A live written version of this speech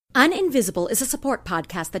Uninvisible is a support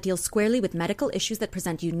podcast that deals squarely with medical issues that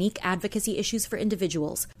present unique advocacy issues for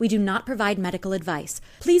individuals. We do not provide medical advice.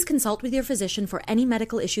 Please consult with your physician for any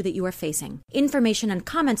medical issue that you are facing. Information and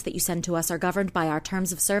comments that you send to us are governed by our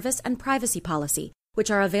terms of service and privacy policy,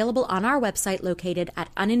 which are available on our website located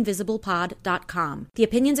at uninvisiblepod.com. The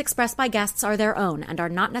opinions expressed by guests are their own and are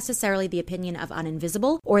not necessarily the opinion of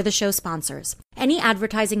Uninvisible or the show sponsors. Any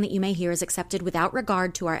advertising that you may hear is accepted without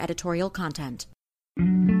regard to our editorial content.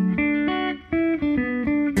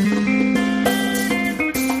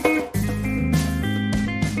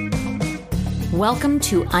 Welcome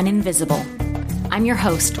to Uninvisible. I'm your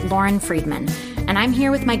host, Lauren Friedman, and I'm here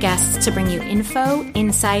with my guests to bring you info,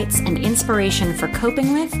 insights, and inspiration for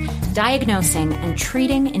coping with, diagnosing, and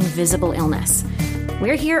treating invisible illness.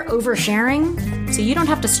 We're here oversharing, so you don't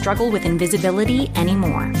have to struggle with invisibility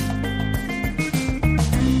anymore.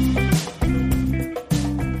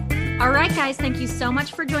 All right, guys, thank you so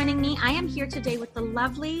much for joining me. I am here today with the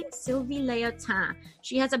lovely Sylvie Leotin.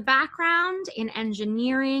 She has a background in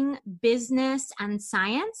engineering, business, and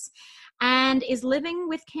science, and is living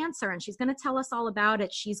with cancer, and she's going to tell us all about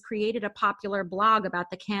it. She's created a popular blog about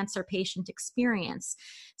the cancer patient experience.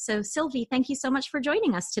 So, Sylvie, thank you so much for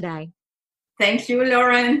joining us today. Thank you,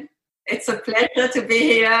 Lauren. It's a pleasure to be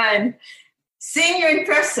here and seeing you in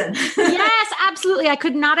person. Yes, absolutely. I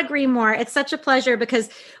could not agree more. It's such a pleasure because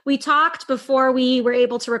we talked before we were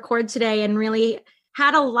able to record today and really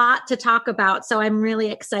had a lot to talk about. So I'm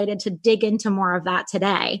really excited to dig into more of that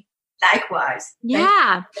today. Likewise.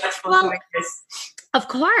 Yeah. Well, of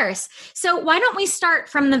course. So why don't we start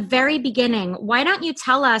from the very beginning? Why don't you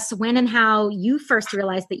tell us when and how you first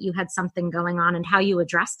realized that you had something going on and how you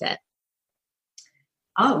addressed it?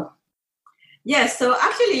 Oh, yes. So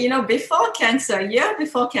actually, before cancer, a year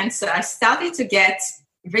before cancer, I started to get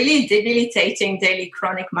really debilitating daily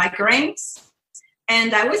chronic migraines.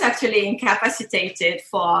 And I was actually incapacitated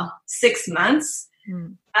for 6 months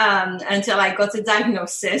until I got a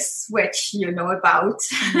diagnosis, which you know about.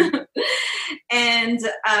 And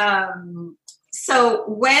so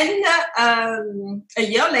when a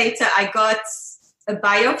year later, I got a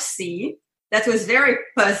biopsy that was very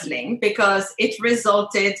puzzling because it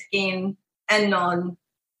resulted in unknown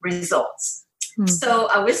results. So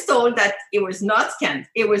I was told that it was not cancer.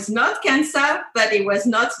 It was not cancer, but it was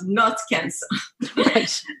not cancer.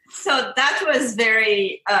 Right. So that was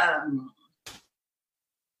very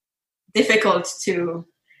difficult to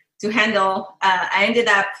handle. I ended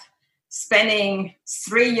up spending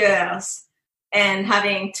 3 years and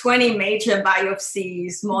having 20 major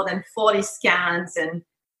biopsies, more than 40 scans, and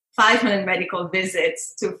 500 medical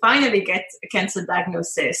visits to finally get a cancer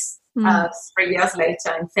diagnosis 3 years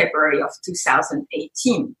later in February of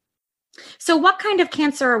 2018. So what kind of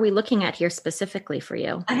cancer are we looking at here specifically for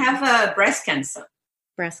you? I have breast cancer.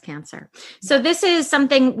 Breast cancer. So this is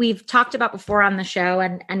something we've talked about before on the show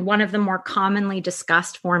and one of the more commonly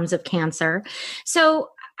discussed forms of cancer.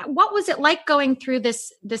 So what was it like going through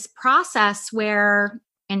this process where,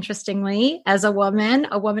 interestingly, as a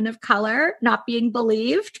woman of color, not being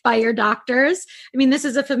believed by your doctors? I mean, this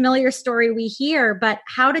is a familiar story we hear, but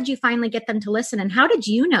how did you finally get them to listen? And how did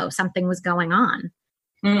you know something was going on?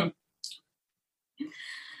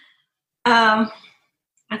 I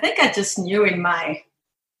think I just knew in my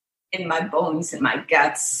bones, in my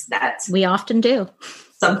guts, that we often do.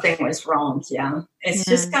 Something was wrong. Yeah. It's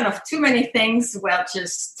just kind of too many things were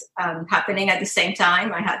just happening at the same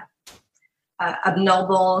time. I had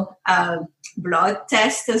abnormal blood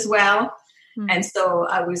test as well. And so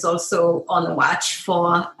I was also on the watch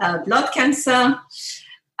for blood cancer.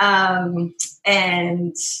 And,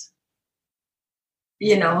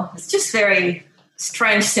 it's just very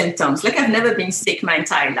strange symptoms. Like I've never been sick my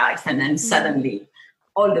entire life. And then suddenly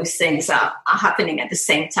all those things are happening at the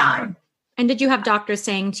same time. And did you have doctors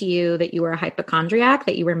saying to you that you were a hypochondriac,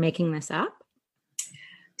 that you were making this up?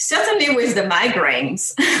 Certainly with the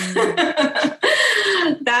migraines.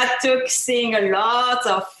 That took seeing a lot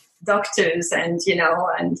of doctors and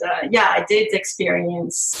I did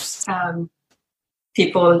experience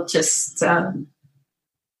people just... like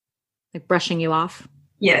brushing you off?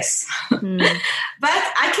 Yes. But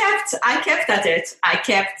I kept at it. I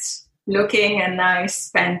kept looking and I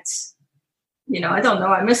spent, I don't know,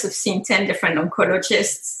 I must have seen 10 different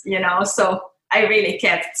oncologists, so I really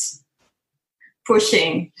kept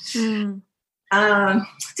pushing to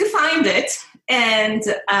find it. And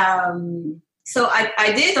so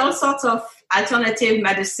I did all sorts of alternative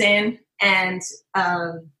medicine and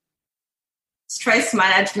stress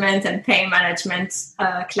management and pain management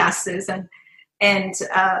classes. And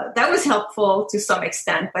that was helpful to some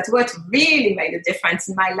extent. But what really made a difference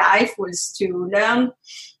in my life was to learn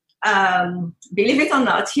believe it or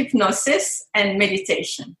not, hypnosis and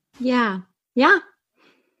meditation. Yeah.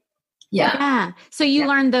 So you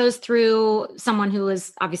learned those through someone who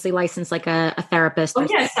was obviously licensed, like a therapist. Oh,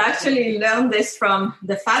 yes. I actually learned this from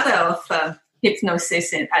the father of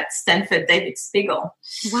hypnosis at Stanford, David Spiegel.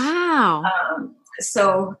 Wow.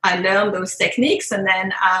 So I learned those techniques, and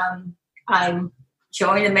then I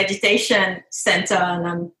joined a meditation center, and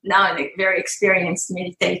I'm now a very experienced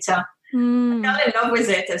meditator. I fell in love with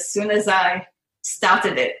it as soon as I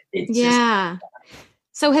started it.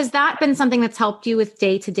 So has that been something that's helped you with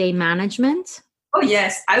day-to-day management? Oh,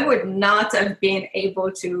 yes. I would not have been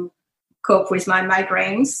able to cope with my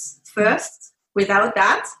migraines first without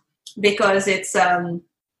that, because it's a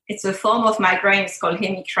form of migraine. It's called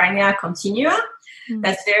hemicrania continua.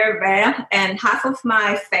 That's very rare. And half of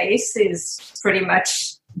my face is pretty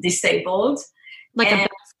much disabled. Like a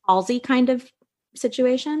Bell's palsy kind of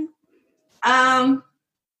situation?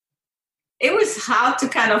 It was hard to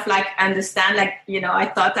kind of like understand, like, I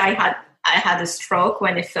thought I had a stroke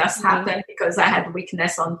when it first happened because I had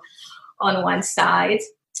weakness on one side.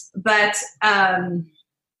 But none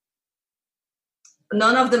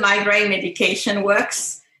of the migraine medication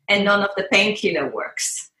works and none of the painkiller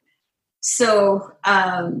works. So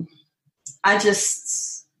I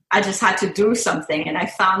just had to do something. And I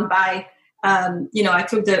found by, I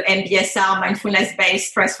took the MBSR, mindfulness-based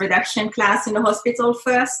stress reduction class in the hospital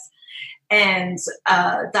first. And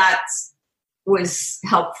that was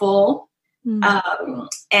helpful.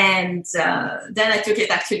 And then I took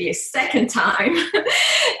it actually a second time.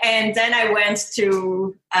 And then I went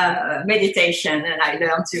to meditation, and I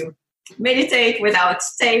learned to meditate without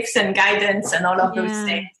tapes and guidance and all of those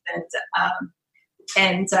things.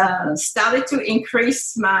 And started to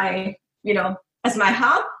increase my, as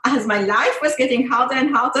my life was getting harder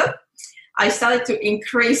and harder, I started to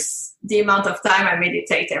increase the amount of time I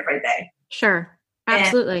meditate every day. Sure.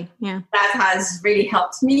 Absolutely. And that has really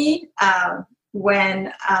helped me.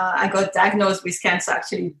 When I got diagnosed with cancer,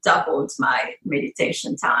 actually doubled my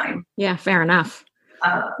meditation time. Yeah, fair enough.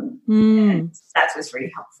 And that was really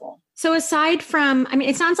helpful. So aside from,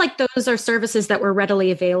 it sounds like those are services that were readily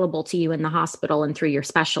available to you in the hospital and through your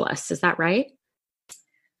specialists. Is that right?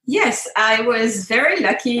 Yes, I was very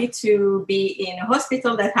lucky to be in a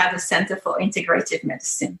hospital that had a Center for Integrative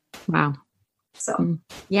Medicine. Wow. So,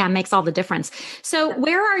 it makes all the difference. So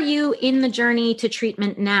where are you in the journey to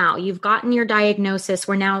treatment now? You've gotten your diagnosis.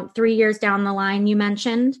 We're now 3 years down the line, you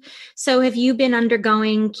mentioned. So have you been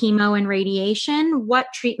undergoing chemo and radiation?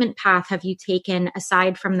 What treatment path have you taken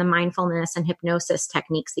aside from the mindfulness and hypnosis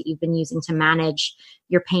techniques that you've been using to manage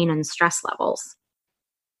your pain and stress levels?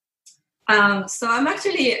 So I'm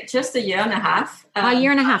actually just a year and a half. A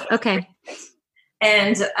year and a half. Okay.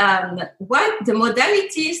 And what the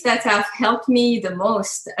modalities that have helped me the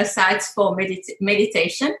most, aside from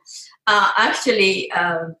meditation, are actually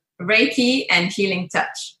Reiki and healing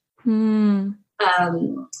touch.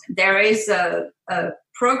 There is a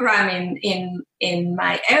program in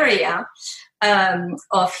my area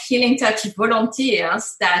of healing touch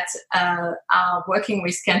volunteers that are working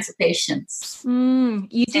with cancer patients.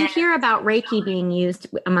 You do hear about Reiki being used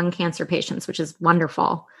among cancer patients, which is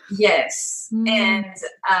wonderful. Yes. And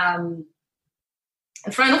a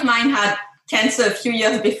friend of mine had cancer a few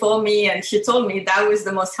years before me, and she told me that was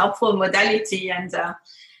the most helpful modality. And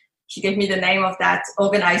she gave me the name of that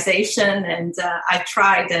organization, and I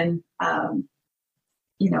tried. And, I'm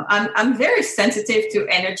very sensitive to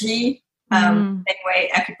energy.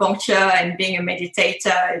 Anyway, acupuncture and being a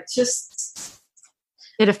meditator,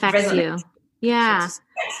 it affects resonates. You. Yeah. It just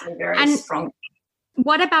affects me very strongly.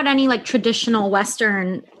 What about any traditional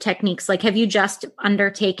Western techniques? Have you just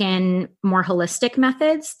undertaken more holistic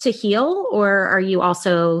methods to heal, or are you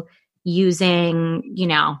also using,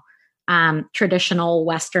 traditional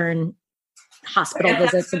Western hospital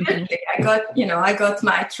visits and things? I got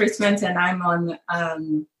my treatment, and I'm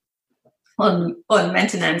on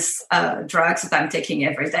maintenance drugs that I'm taking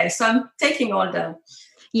every day. So I'm taking all the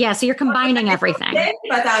so you're combining everything.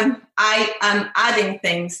 But I'm adding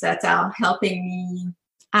things that are helping me.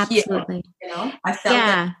 Absolutely. Heal, I felt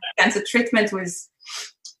that cancer treatment was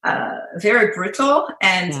very brutal,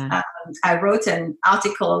 and I wrote an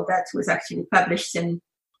article that was actually published in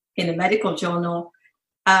a medical journal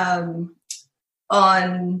on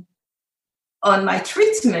my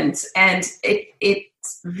treatment, and it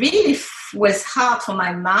really was hard for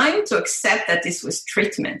my mind to accept that this was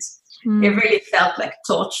treatment. It really felt like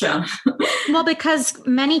torture. Well, because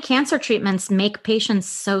many cancer treatments make patients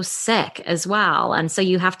so sick as well. And so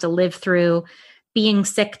you have to live through being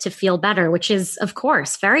sick to feel better, which is, of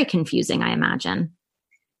course, very confusing, I imagine.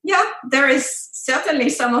 Yeah, there is certainly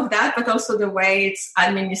some of that, but also the way it's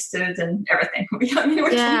administered and everything.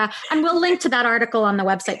 Yeah. And we'll link to that article on the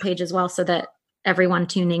website page as well, so that everyone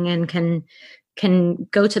tuning in can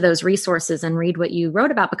go to those resources and read what you wrote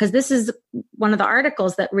about, because this is one of the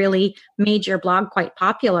articles that really made your blog quite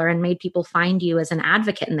popular and made people find you as an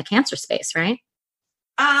advocate in the cancer space, right?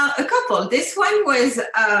 A couple. This one was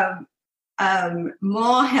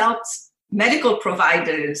more helped medical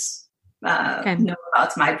providers know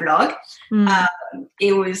about my blog.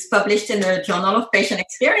 It was published in the Journal of Patient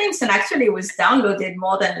Experience, and actually it was downloaded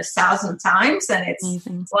more than 1,000 times, and it's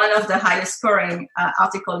one of the highest scoring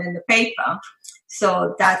articles in the paper.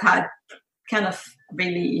 So that had kind of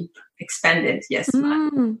really expanded, yes.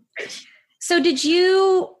 So did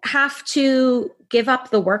you have to give up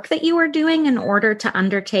the work that you were doing in order to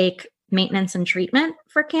undertake maintenance and treatment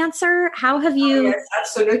for cancer? How have you? Yes,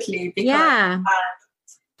 absolutely. Because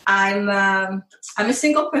I'm a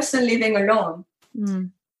single person living alone,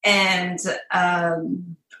 and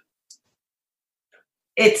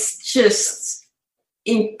it's just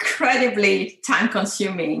incredibly time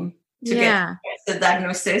consuming to get the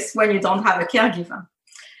diagnosis when you don't have a caregiver.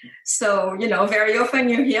 So, very often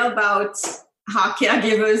you hear about how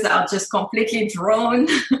caregivers are just completely drawn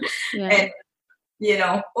and,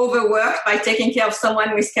 overworked by taking care of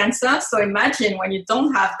someone with cancer. So imagine when you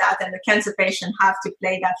don't have that and the cancer patient have to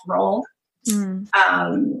play that role.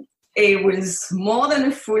 It was more than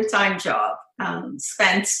a full-time job.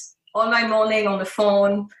 Spent all my morning on the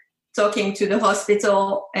phone, talking to the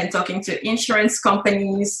hospital and talking to insurance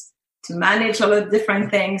companies to manage all the different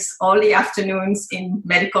things, all the afternoons in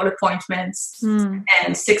medical appointments.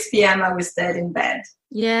 And 6 p.m. I was dead in bed.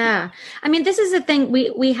 Yeah. I mean, this is the thing.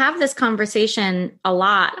 We have this conversation a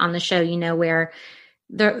lot on the show, where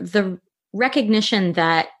the recognition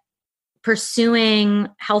that pursuing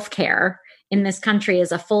healthcare in this country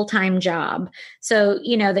is a full-time job. So,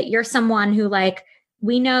 that you're someone who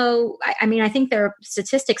we know, I think there are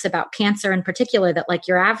statistics about cancer in particular that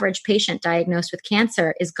your average patient diagnosed with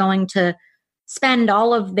cancer is going to spend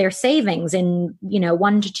all of their savings in,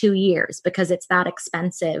 1 to 2 years, because it's that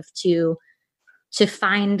expensive to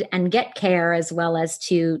find and get care as well as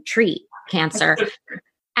to treat cancer.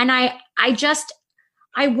 And I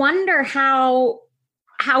wonder how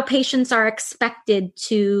patients are expected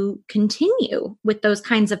to continue with those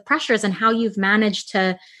kinds of pressures, and how you've managed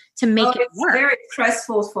to make it work. It's very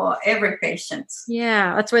stressful for every patient.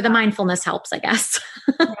 Yeah, that's where the mindfulness helps, I guess.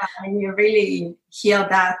 And you really hear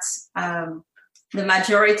that the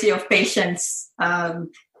majority of patients, there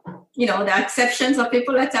are exceptions of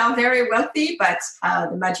people that are very wealthy, but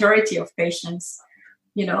the majority of patients,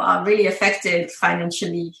 are really affected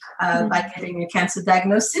financially by getting a cancer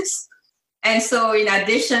diagnosis. And so in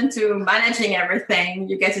addition to managing everything,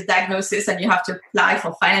 you get a diagnosis and you have to apply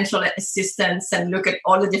for financial assistance and look at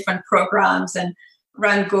all the different programs and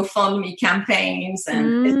run GoFundMe campaigns,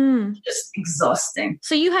 and it's just exhausting.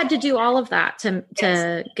 So you had to do all of that to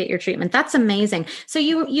get your treatment. That's amazing. So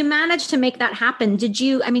you managed to make that happen. Did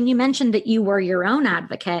you, you mentioned that you were your own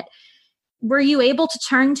advocate. Were you able to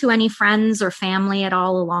turn to any friends or family at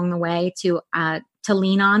all along the way to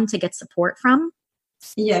lean on, to get support from?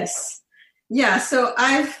 Yes. Yeah, so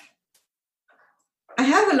I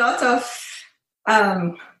have a lot of,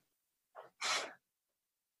 a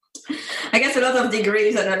lot of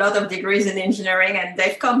degrees and a lot of degrees in engineering, and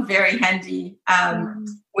they've come very handy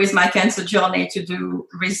with my cancer journey to do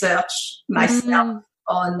research myself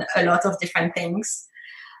on a lot of different things.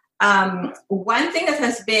 One thing that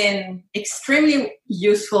has been extremely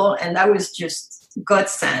useful, and that was just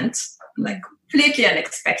godsend, completely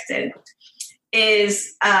unexpected,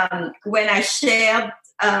 is when I shared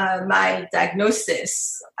my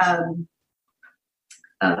diagnosis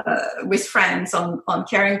with friends on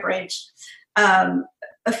CaringBridge.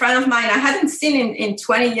 A friend of mine I hadn't seen in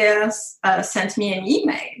 20 years sent me an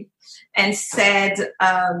email and said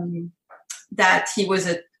that he was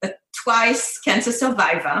a twice cancer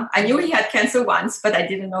survivor. I knew he had cancer once, but I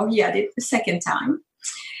didn't know he had it the second time.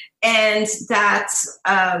 And that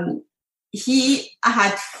he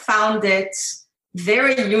had found it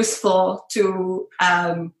very useful to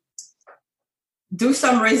do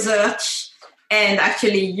some research and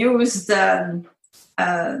actually use the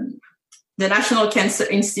National Cancer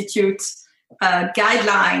Institute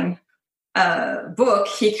guideline book.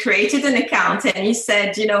 He created an account and he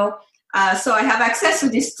said, so I have access to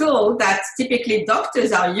this tool that typically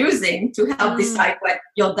doctors are using to help decide what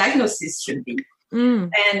your diagnosis should be.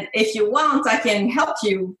 And if you want, I can help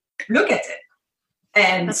you look at it.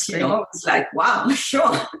 And, it was like, wow,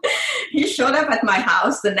 sure. He showed up at my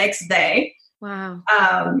house the next day Wow.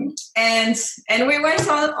 And we went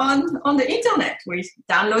on the internet. We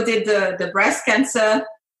downloaded the breast cancer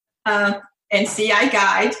NCI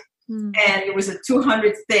guide, and it was a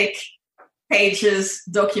 200 thick pages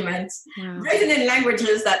document written in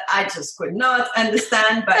languages that I just could not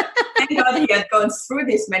understand. But thank God he had gone through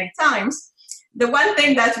this many times. The one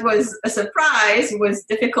thing that was a surprise, was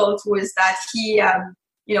difficult, was that he,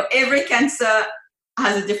 every cancer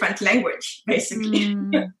has a different language, basically,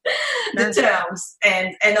 the terms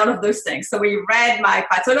and all of those things. So we read my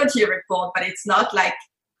pathology report, but it's not like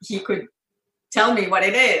he could tell me what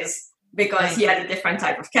it is, because he had a different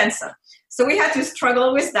type of cancer. So we had to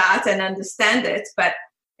struggle with that and understand it. But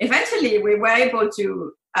eventually we were able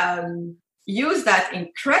to use that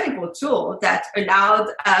incredible tool that allowed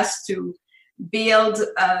us to build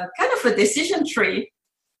kind of a decision tree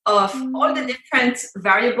of all the different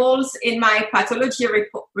variables in my pathology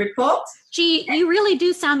report. Gee, you really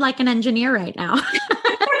do sound like an engineer right now.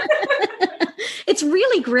 It's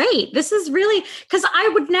really great. This is really, because I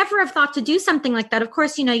would never have thought to do something like that. Of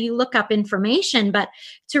course, you look up information, but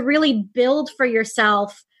to really build for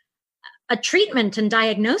yourself a treatment and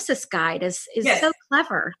diagnosis guide is so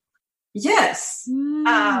clever. Yes. And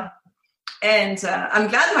I'm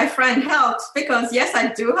glad my friend helped, because yes,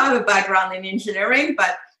 I do have a background in engineering,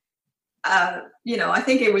 but I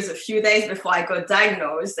think it was a few days before I got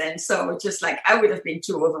diagnosed. And so just like, I would have been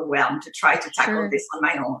too overwhelmed to try to tackle this on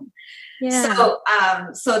my own. Yeah.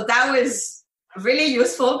 So that was really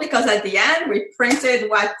useful, because at the end we printed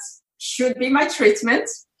what should be my treatment.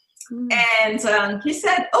 And he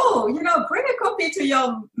said, bring a copy to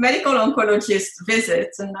your medical oncologist visit.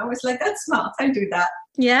 And I was like, that's smart. I do that.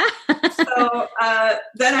 Yeah. So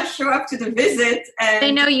then I show up to the visit, and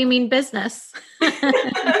they know you mean business.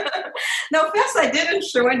 No, first I didn't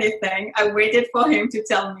show anything. I waited for him to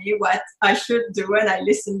tell me what I should do, and I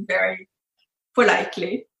listened very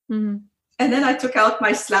politely. And then I took out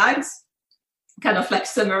my slides, kind of like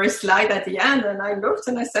summary slide at the end, and I looked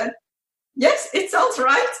and I said, yes, it sounds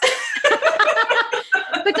right.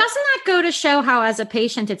 But doesn't that go to show how, as a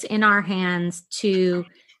patient, it's in our hands to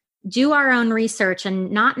do our own research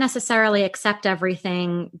and not necessarily accept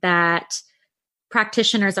everything that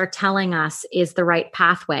practitioners are telling us is the right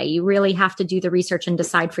pathway? You really have to do the research and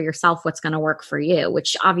decide for yourself what's going to work for you,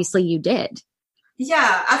 which obviously you did.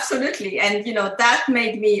 Yeah, absolutely. And, that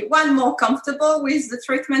made me, one, more comfortable with the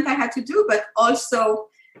treatment I had to do, but also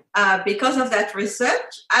because of that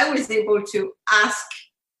research, I was able to ask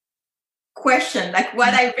questions. Like,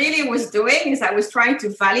 what I really was doing is I was trying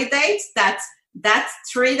to validate that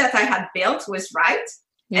tree that I had built was right.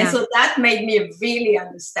 Yeah. And so that made me really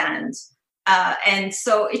understand. And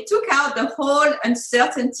so it took out the whole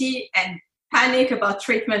uncertainty and panic about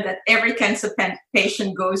treatment that every cancer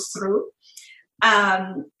patient goes through.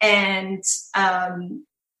 And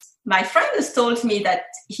my friend has told me that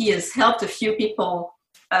he has helped a few people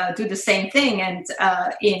do the same thing. And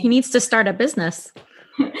he needs to start a business.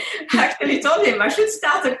 I actually told him I should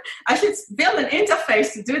build an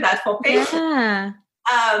interface to do that for patients. Yeah.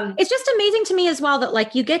 It's just amazing to me as well that,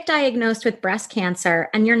 like, you get diagnosed with breast cancer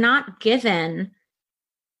and you're not given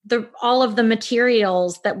all of the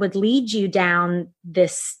materials that would lead you down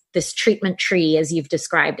this treatment tree, as you've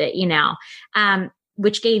described it,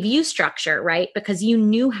 which gave you structure, right? Because you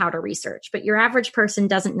knew how to research, but your average person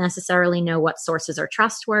doesn't necessarily know what sources are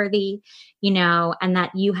trustworthy, and that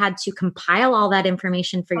you had to compile all that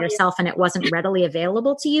information for yourself and it wasn't readily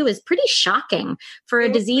available to you is pretty shocking for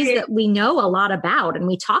a disease that we know a lot about and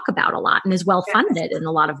we talk about a lot and is well-funded in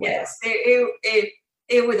a lot of ways. Yes,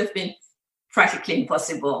 it would have been practically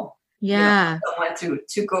impossible. Yeah. For someone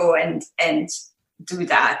to go and do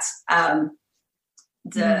that. I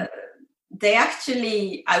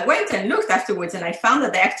went and looked afterwards and I found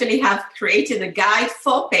that they actually have created a guide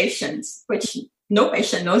for patients, which no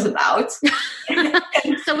patient knows about.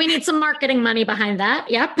 So we need some marketing money behind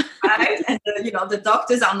that. Yep. Right. And the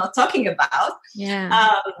doctors are not talking about. Yeah.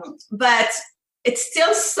 But it's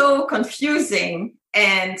still so confusing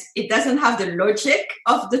and it doesn't have the logic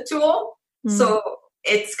of the tool. So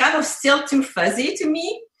it's kind of still too fuzzy to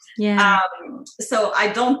me. Yeah. So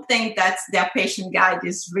I don't think that their patient guide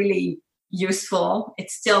is really useful.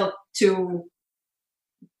 It's still too,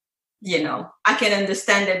 I can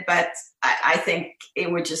understand it, but I think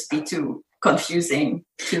it would just be too confusing.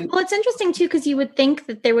 Well, it's interesting too, because you would think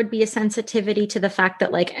that there would be a sensitivity to the fact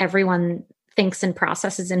that, like, everyone thinks and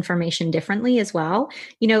processes information differently as well.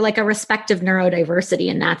 Like a respective neurodiversity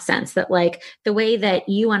in that sense, that, like, the way that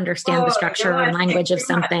you understand the structure or language of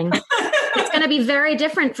something, it's going going to be very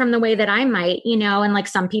different from the way that I might, and like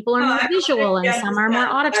some people are more visual and some are more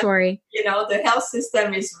auditory. But, the health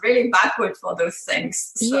system is really backward for those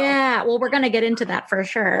things. So. Yeah. Well, we're going to get into that for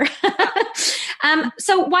sure.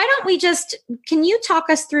 So why don't we can you talk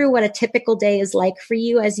us through what a typical day is like for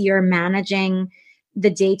you as you're managing the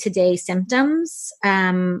day-to-day symptoms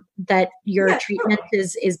that your treatment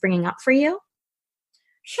is bringing up for you?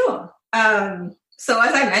 Sure. So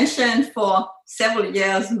as I mentioned, for several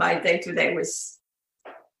years, my day-to-day was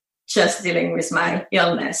just dealing with my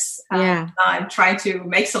illness. I'm trying to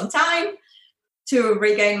make some time to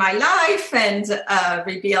regain my life and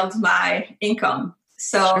rebuild my income.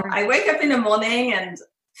 So I wake up in the morning and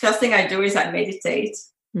first thing I do is I meditate,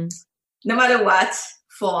 no matter what,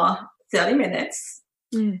 for 30 minutes.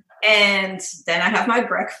 And then I have my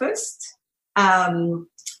breakfast.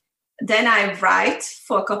 Then I write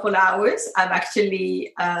for a couple hours. I'm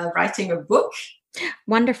actually writing a book.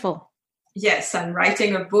 Wonderful. Yes, I'm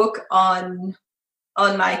writing a book on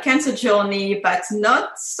my cancer journey, but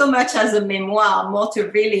not so much as a memoir, more to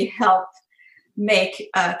really help make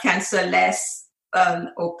cancer less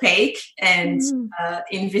opaque and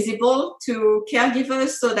invisible to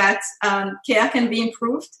caregivers so that care can be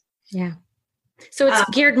improved. Yeah. So it's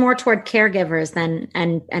geared more toward caregivers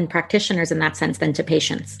and practitioners in that sense than to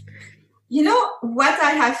patients. What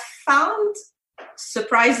I have found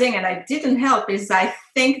surprising, and I didn't help, is I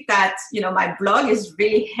think that, my blog is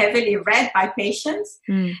really heavily read by patients.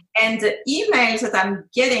 And the emails that I'm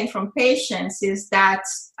getting from patients is that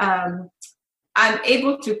I'm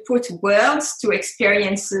able to put words to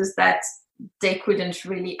experiences that they couldn't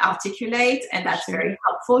really articulate, and that's very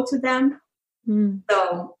helpful to them.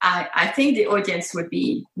 So I think the audience would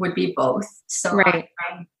be both. So right.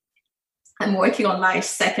 I'm working on my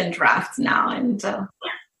second draft now, and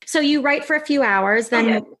so you write for a few hours,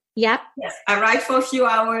 then. Yes, I write for a few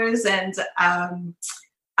hours, and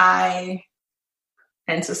I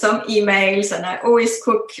answer some emails, and I always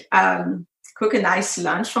cook a nice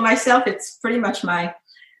lunch for myself. It's pretty much my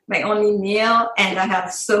only meal, and I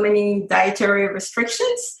have so many dietary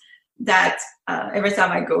restrictions that every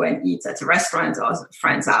time I go and eat at a restaurant or a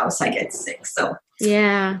friend's house, I get sick. So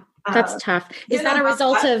yeah. That's tough. Is that a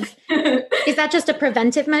result of, is that just a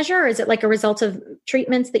preventive measure, or is it like a result of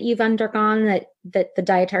treatments that you've undergone that the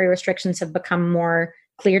dietary restrictions have become more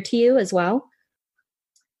clear to you as well?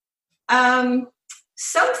 Some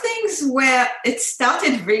things where it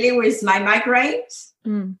started really with my migraines.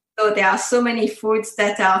 So there are so many foods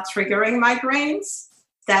that are triggering migraines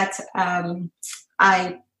that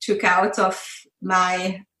I took out of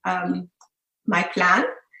my plan.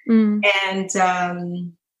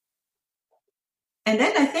 And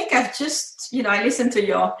then I think I've just, I listened to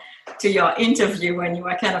your interview when you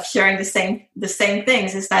were kind of sharing the same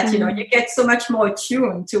things, is that, you get so much more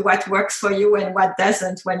attuned to what works for you and what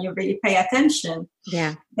doesn't when you really pay attention.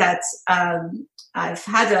 Yeah. That I've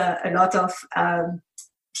had a lot of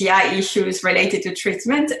PI issues related to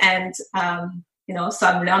treatment, and, so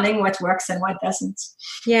I'm learning what works and what doesn't.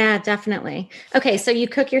 Yeah, definitely. Okay. So you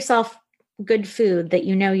cook yourself good food that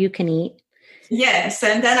you can eat. Yes.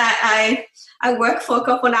 And then I work for a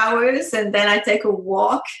couple hours, and then I take a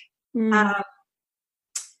walk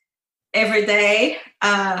every day,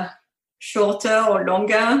 shorter or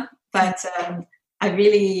longer. But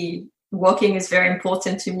walking is very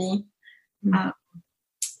important to me.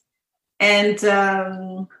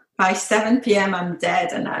 And by 7 p.m., I'm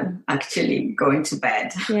dead, and I'm actually going to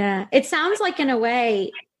bed. Yeah. It sounds like, in a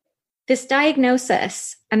way, this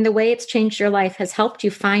diagnosis and the way it's changed your life has helped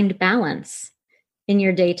you find balance in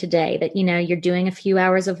your day-to-day, that, you're doing a few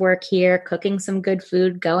hours of work here, cooking some good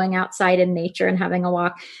food, going outside in nature and having a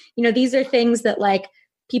walk. These are things that like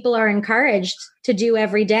people are encouraged to do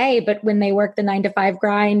every day, but when they work the 9-to-5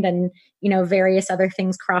 grind and, various other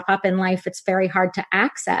things crop up in life, it's very hard to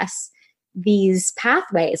access these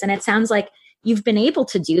pathways. And it sounds like you've been able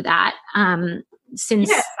to do that since.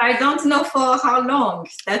 Yes, I don't know for how long.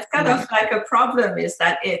 That's kind of like a problem, is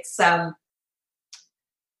that it's,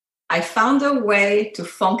 I found a way to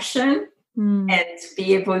function and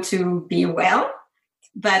be able to be well,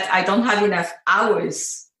 but I don't have enough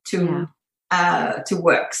hours to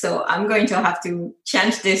work. So I'm going to have to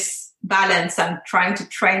change this balance. I'm trying to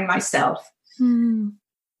train myself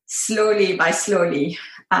slowly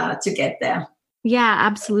to get there. Yeah,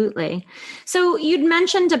 absolutely. So you'd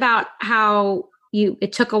mentioned about how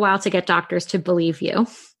it took a while to get doctors to believe you.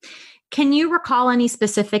 Can you recall any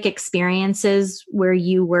specific experiences where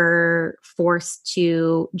you were forced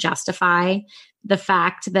to justify the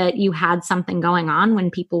fact that you had something going on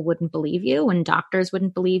when people wouldn't believe you, when doctors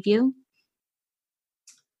wouldn't believe you?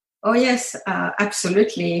 Oh, yes,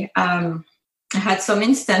 absolutely. I had some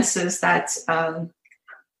instances that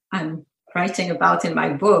I'm writing about in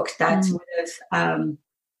my book that would have,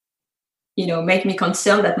 made me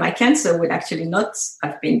concerned that my cancer would actually not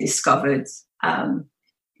have been discovered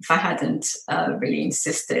if I hadn't really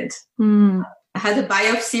insisted. I had a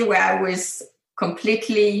biopsy where I was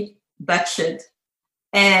completely butchered,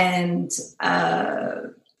 and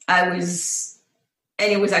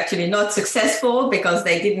it was actually not successful because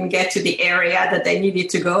they didn't get to the area that they needed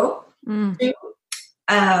to go to.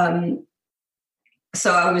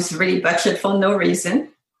 So I was really butchered for no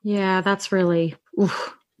reason. Yeah, that's really...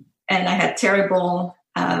 Oof. And I had terrible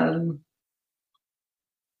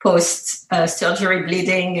post-surgery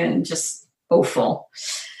bleeding and just awful.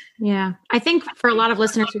 Yeah. I think for a lot of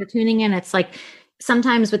listeners who are tuning in, it's like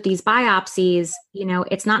sometimes with these biopsies,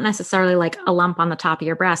 it's not necessarily like a lump on the top of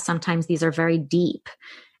your breast. Sometimes these are very deep.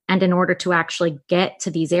 And in order to actually get to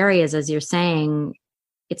these areas, as you're saying,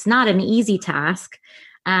 it's not an easy task.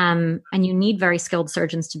 And you need very skilled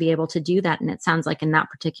surgeons to be able to do that. And it sounds like in that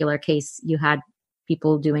particular case, you had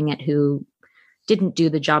people doing it who didn't do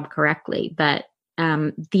the job correctly. But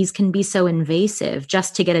these can be so invasive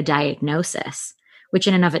just to get a diagnosis, which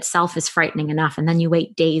in and of itself is frightening enough. And then you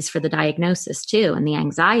wait days for the diagnosis too. And the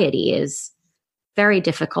anxiety is very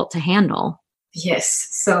difficult to handle. Yes.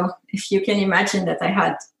 So if you can imagine that I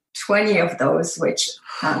had 20 of those, which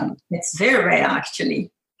it's very rare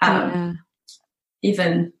actually,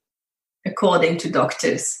 even according to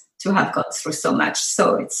doctors, to have gone through so much.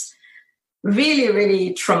 So it's really,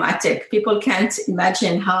 really traumatic. People can't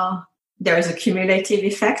imagine how there is a cumulative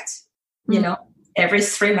effect. Every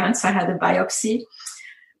 3 months I had a biopsy,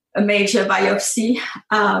 a major biopsy.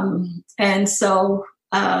 And so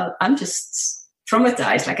I'm just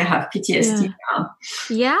traumatized, like I have PTSD now.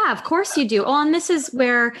 Yeah, of course you do. Well, and this is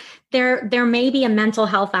where there may be a mental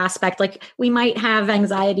health aspect. Like we might have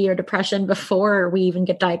anxiety or depression before we even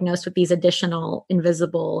get diagnosed with these additional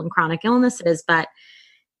invisible and chronic illnesses, but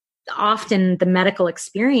often the medical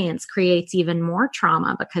experience creates even more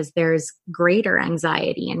trauma because there's greater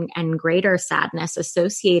anxiety and greater sadness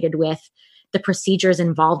associated with the procedures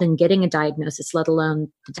involved in getting a diagnosis, let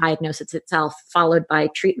alone the diagnosis itself, followed by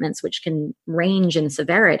treatments, which can range in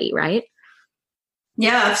severity, right?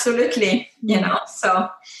 Yeah, absolutely. So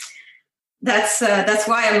that's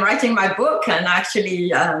why I'm writing my book, and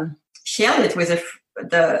actually shared it with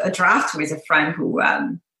a draft with a friend who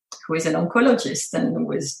is an oncologist, and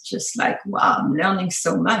was just like, wow, I'm learning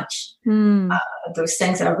so much. Those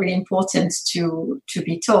things are really important to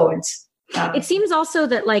be told. It seems also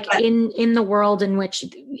that like in the world in which,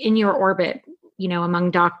 in your orbit,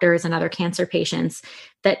 among doctors and other cancer patients,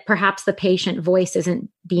 that perhaps the patient voice isn't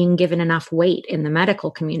being given enough weight in the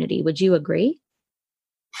medical community. Would you agree?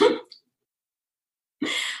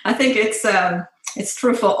 I think it's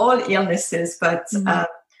true for all illnesses, but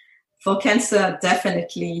for cancer,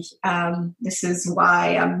 definitely. This is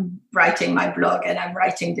why I'm writing my blog and I'm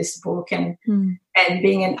writing this book, and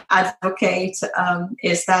being an advocate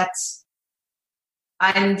is that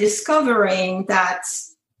I'm discovering that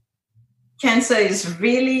cancer is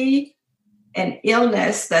really an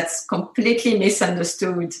illness that's completely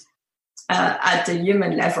misunderstood at the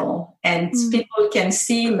human level. And people can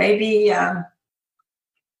see maybe,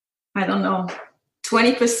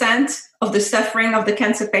 20% of the suffering of the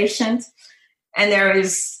cancer patient. And there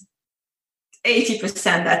is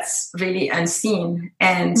 80% that's really unseen.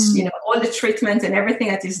 And, all the treatment and everything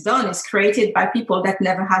that is done is created by people that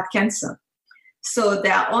never had cancer. So they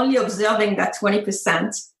are only observing that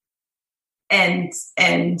 20% and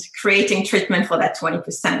creating treatment for that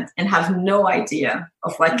 20% and have no idea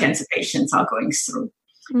of what cancer patients are going through.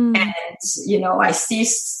 And, I see,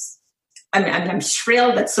 I'm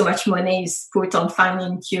thrilled that so much money is put on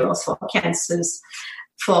finding cures for cancer.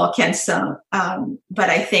 But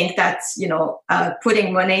I think that,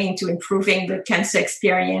 putting money into improving the cancer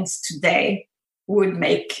experience today would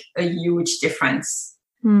make a huge difference.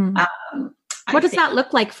 What does that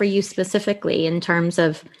look like for you specifically in terms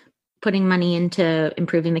of putting money into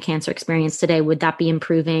improving the cancer experience today? Would that be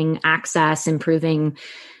improving access, improving,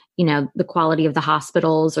 the quality of the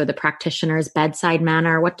hospitals or the practitioner's bedside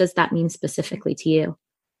manner? What does that mean specifically to you?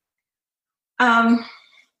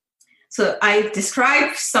 So I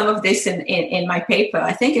describe some of this in my paper.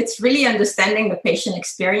 I think it's really understanding the patient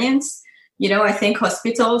experience. I think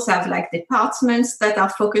hospitals have like departments that are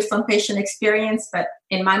focused on patient experience, but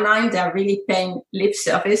in my mind, they're really paying lip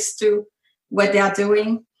service to what they are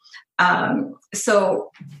doing.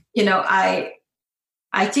 So,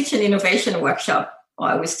 I teach an innovation workshop, or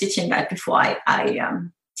I was teaching that before I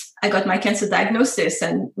got my cancer diagnosis.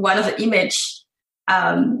 And one of the image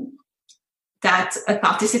that that a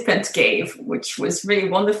participant gave, which was really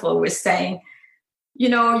wonderful, was saying,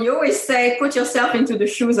 you always say, put yourself into the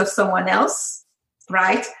shoes of someone else,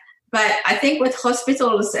 right? But I think what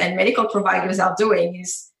hospitals and medical providers are doing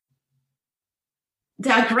is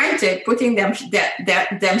they are granted putting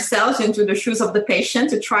themselves into the shoes of the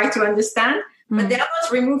patient to try to understand, but they are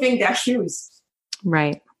not removing their shoes.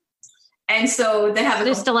 Right. And so they have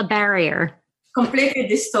there's still a barrier. Completely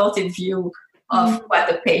distorted view of what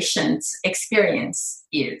the patient's experience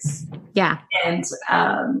is. Yeah. And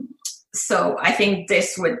so I think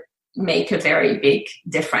this would make a very big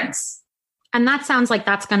difference. And that sounds like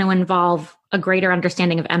that's going to involve a greater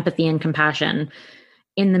understanding of empathy and compassion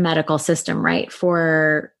in the medical system, right?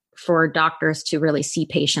 For doctors to really see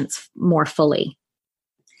patients more fully.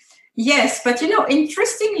 Yes, but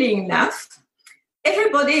interestingly enough,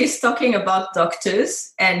 everybody is talking about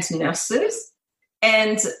doctors and nurses,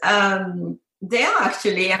 and they are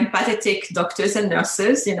actually empathetic doctors and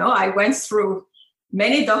nurses. I went through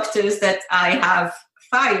many doctors that I have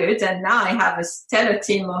fired, and now I have a stellar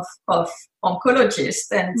team of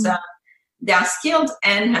oncologists, and they are skilled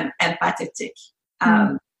and empathetic.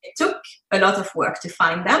 It took a lot of work to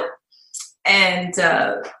find them, and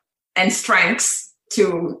strengths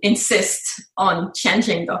to insist on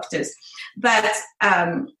changing doctors. But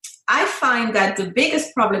I find that the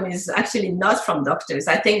biggest problem is actually not from doctors.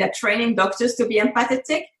 I think that training doctors to be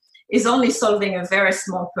empathetic is only solving a very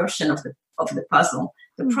small portion of the puzzle.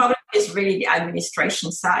 The problem is really the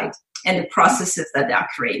administration side and the processes that they are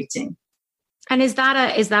creating. And is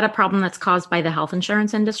that a problem that's caused by the health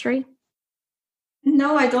insurance industry?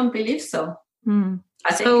 No, I don't believe so. I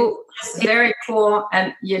think it's very poor,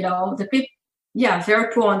 and the people. Yeah,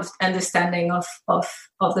 very poor understanding of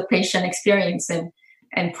the patient experience and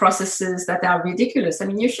processes that are ridiculous. I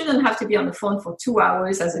mean, you shouldn't have to be on the phone for 2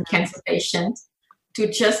 hours as a cancer patient to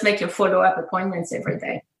just make your follow-up appointments every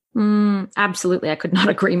day. Absolutely. I could not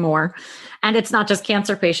agree more. And it's not just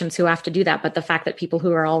cancer patients who have to do that, but the fact that people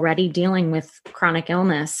who are already dealing with chronic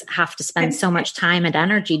illness have to spend so much time and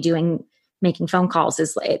energy making phone calls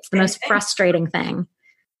it's the most frustrating thing.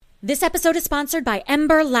 This episode is sponsored by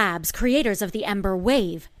Ember Labs, creators of the Ember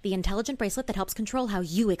Wave, the intelligent bracelet that helps control how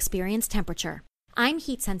you experience temperature. I'm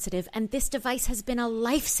heat sensitive, and this device has been a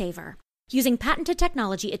lifesaver. Using patented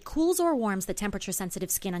technology, it cools or warms the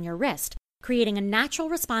temperature-sensitive skin on your wrist, creating a natural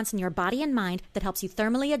response in your body and mind that helps you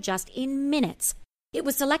thermally adjust in minutes. It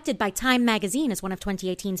was selected by Time magazine as one of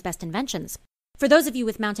 2018's best inventions. For those of you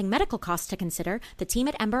with mounting medical costs to consider, the team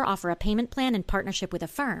at Ember offer a payment plan in partnership with a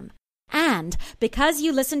firm. And because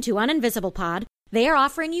you listen to Uninvisible Pod, they are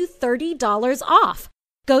offering you $30 off.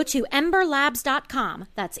 Go to emberlabs.com,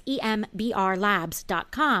 that's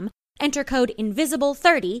EMBRlabs.com, enter code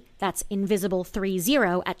INVISIBLE30, that's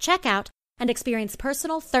INVISIBLE30 at checkout, and experience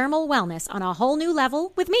personal thermal wellness on a whole new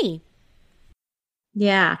level with me.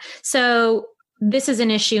 Yeah. So this is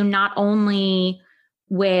an issue not only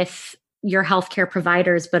with your healthcare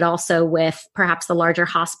providers, but also with perhaps the larger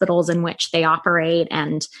hospitals in which they operate,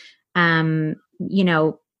 and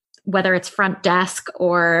whether it's front desk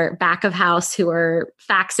or back of house who are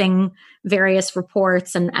faxing various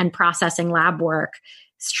reports and processing lab work,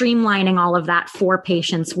 streamlining all of that for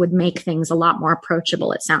patients would make things a lot more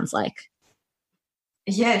approachable, it sounds like.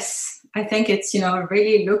 Yes, I think it's,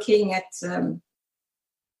 really looking at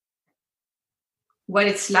what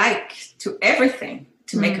it's like to everything,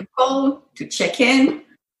 to make a call, to check in,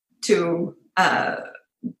 to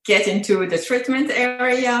get into the treatment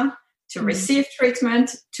area, to receive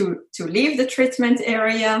treatment, to leave the treatment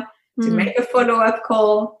area, to make a follow-up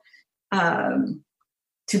call,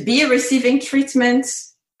 to be receiving treatment,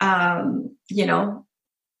 the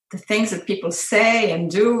things that people say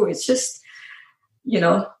and do. It's just,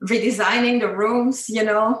 redesigning the rooms.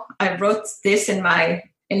 I wrote this in my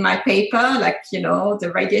paper,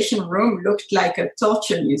 the radiation room looked like a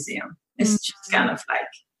torture museum. It's just kind of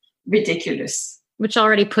ridiculous. Which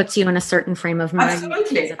already puts you in a certain frame of mind.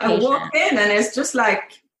 Absolutely. I walk in and it's just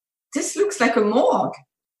this looks like a morgue.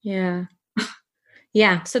 Yeah.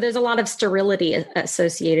 Yeah. So there's a lot of sterility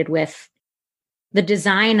associated with the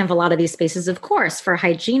design of a lot of these spaces, of course, for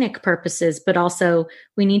hygienic purposes, but also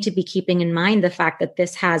we need to be keeping in mind the fact that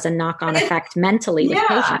this has a knock-on effect mentally with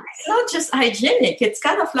patients. It's not just hygienic. It's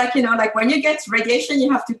kind of when you get radiation,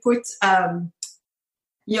 you have to put,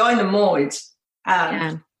 you're in a mold.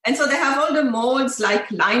 And so they have all the molds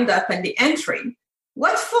lined up in the entry.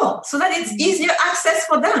 What for? So that it's easier access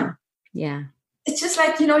for them. Yeah. It's just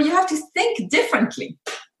you have to think differently.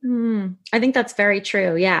 I think that's very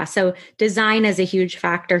true. Yeah. So design is a huge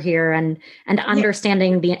factor here, and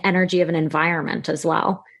understanding the energy of an environment as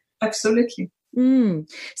well. Absolutely.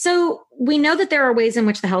 So we know that there are ways in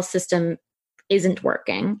which the health system isn't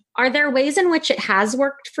working. Are there ways in which it has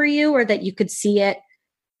worked for you, or that you could see it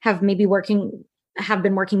have been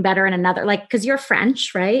working better in another, like, because you're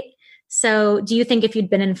French, right? So do you think if you'd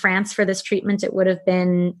been in France for this treatment, it would have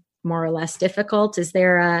been more or less difficult? Is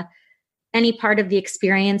there any part of the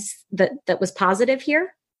experience that was positive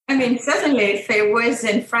here? I mean, certainly if it was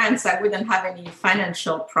in France, I wouldn't have any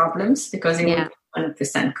financial problems because it would be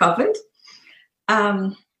 100% covered.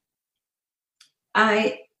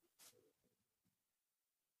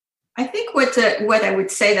 I think what I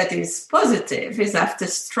would say that is positive is, after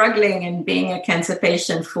struggling and being a cancer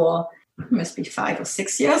patient for must be 5 or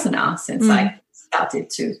 6 years now since I started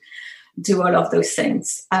to do all of those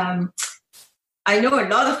things. I know a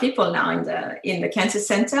lot of people now in the cancer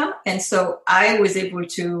center, and so I was able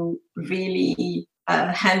to really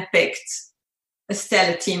handpicked a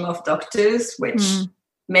stellar team of doctors, which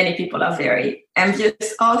many people are very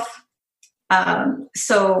envious of.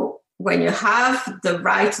 So when you have the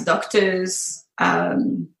right doctors,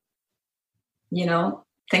 things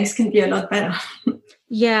can be a lot better.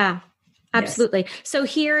 Yeah, absolutely. Yes. So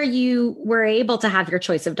here you were able to have your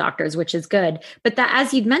choice of doctors, which is good. But that,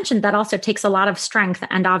 as you'd mentioned, that also takes a lot of strength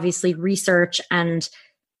and obviously research and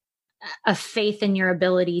a faith in your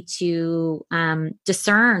ability to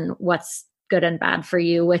discern what's good and bad for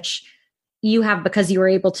you, which you have because you were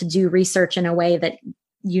able to do research in a way that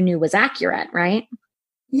you knew was accurate, right?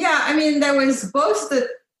 Yeah, I mean, there was both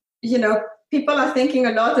people are thinking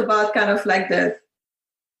a lot about kind of like the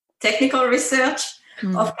technical research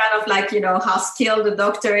of kind of like, how skilled the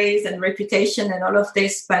doctor is and reputation and all of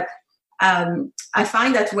this. But I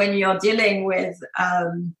find that when you're dealing with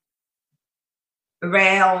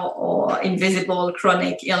rare or invisible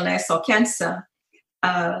chronic illness or cancer,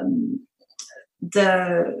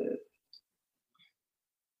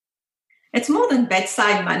 it's more than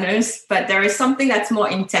bedside manners, but there is something that's more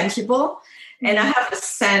intangible. And I have a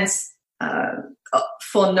sense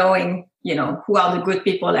for knowing, who are the good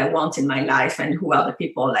people I want in my life and who are the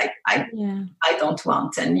people like I don't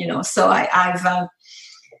want. And, so I've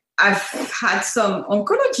had some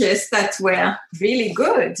oncologists that were really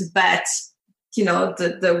good, but,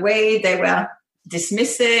 the way they were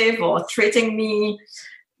dismissive or treating me,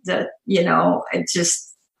 it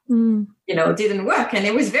just, didn't work. And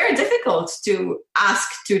it was very difficult to ask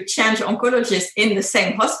to change oncologists in the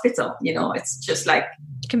same hospital. It's just like,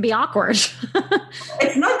 it can be awkward.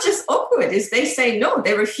 It's not just awkward. It's they say no,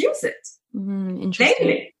 they refuse it. Interesting.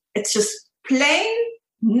 Plainly. It's just plain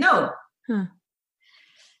no. Huh.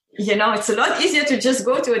 It's a lot easier to just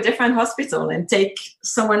go to a different hospital and take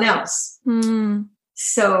someone else.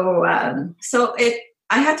 So I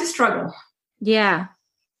had to struggle. Yeah,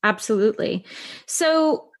 absolutely.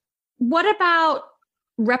 So what about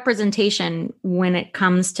representation when it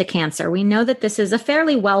comes to cancer? We know that this is a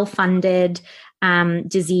fairly well-funded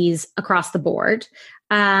disease across the board.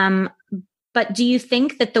 But do you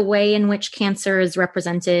think that the way in which cancer is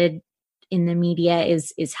represented in the media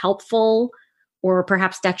is helpful or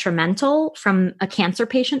perhaps detrimental from a cancer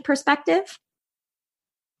patient perspective?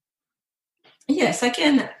 Yes, I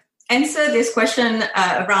can answer this question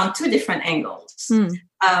around two different angles.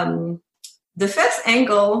 The first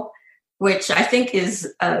angle, which I think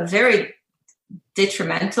is very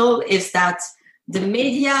detrimental, is that the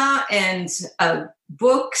media and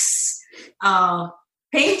books are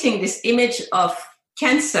painting this image of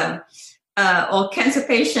cancer or cancer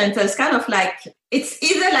patient as kind of like, it's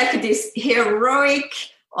either like this heroic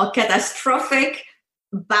or catastrophic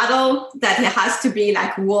battle that has to be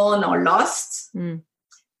like won or lost. And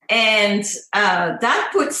that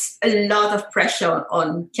puts a lot of pressure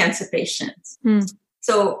on cancer patients.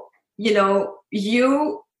 So,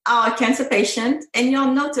 you are a cancer patient and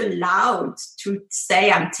you're not allowed to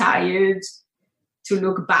say, I'm tired, to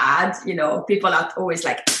look bad. People are always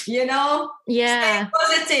like, stay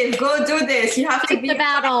positive, go do this. You have to be the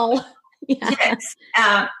battle. Yes.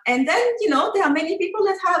 And then, there are many people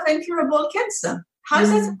that have incurable cancer. How is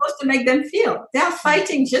that supposed to make them feel? They are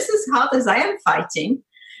fighting just as hard as I am fighting.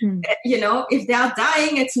 If they are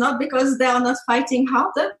dying, it's not because they are not fighting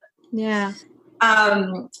harder. Yeah.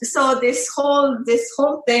 So this whole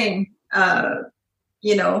thing,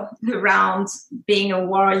 around being a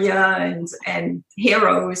warrior and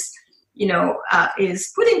heroes,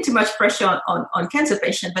 is putting too much pressure on cancer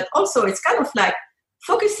patients. But also it's kind of like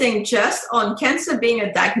focusing just on cancer being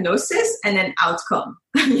a diagnosis and an outcome.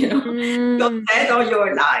 You're dead or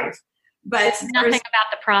you're alive. But nothing about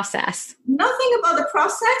the process. Nothing about the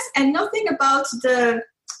process and nothing about the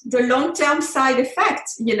long-term side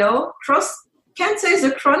effects. cancer is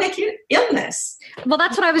a chronic illness. Well,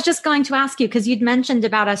 that's what I was just going to ask you, because you'd mentioned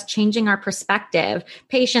about us changing our perspective,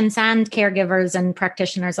 patients and caregivers and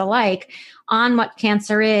practitioners alike, on what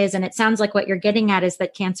cancer is. And it sounds like what you're getting at is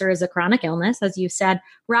that cancer is a chronic illness, as you said,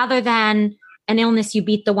 rather than an illness you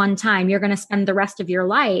beat the one time. You're going to spend the rest of your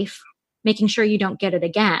life making sure you don't get it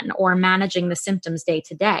again or managing the symptoms day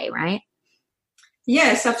to day, right?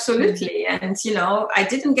 Yes, absolutely. And, I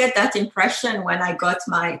didn't get that impression when I got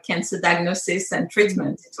my cancer diagnosis and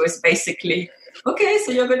treatment. It was basically, okay,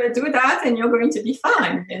 so you're going to do that and you're going to be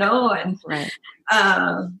fine, and, right.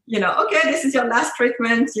 Okay, this is your last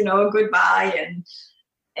treatment, goodbye.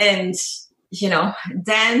 And,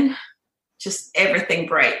 then just everything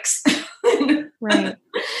breaks. Right.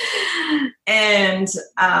 And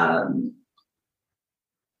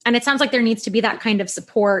it sounds like there needs to be that kind of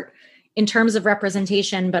support in terms of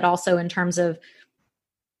representation, but also in terms of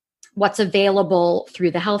what's available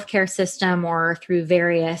through the healthcare system or through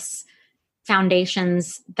various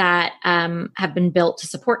foundations that have been built to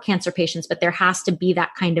support cancer patients. But there has to be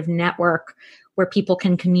that kind of network where people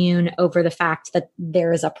can commune over the fact that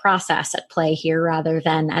there is a process at play here, rather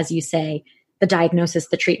than, as you say, the diagnosis,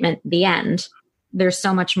 the treatment, the end. There's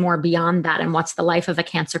so much more beyond that. And what's the life of a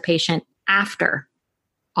cancer patient after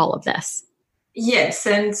all of this? Yes,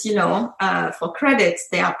 and for credits,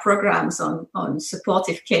 there are programs on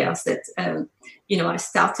supportive care that are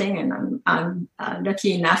starting, and I'm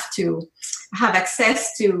lucky enough to have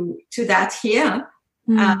access to that here.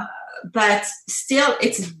 But still,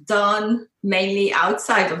 it's done mainly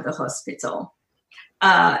outside of the hospital.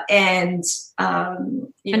 And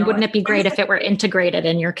wouldn't it be great if it were integrated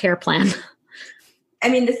in your care plan? I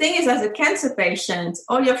mean, the thing is, as a cancer patient,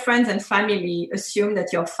 all your friends and family assume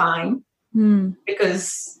that you're fine.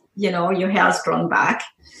 Because, your hair has grown back.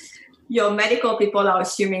 Your medical people are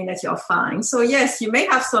assuming that you're fine. So yes, you may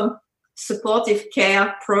have some supportive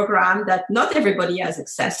care program that not everybody has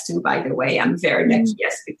access to, by the way. I'm very lucky. I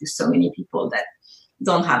speak to so many people that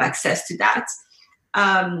don't have access to that.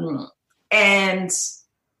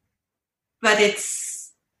 But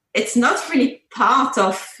it's not really part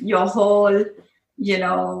of your whole,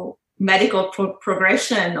 medical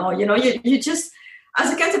progression, or, you just, as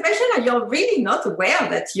a cancer patient, you're really not aware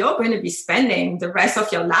that you're going to be spending the rest of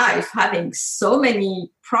your life having so many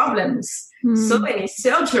problems, so many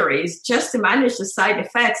surgeries just to manage the side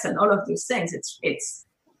effects and all of those things. It's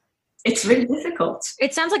really difficult.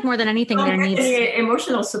 It sounds like more than anything there needs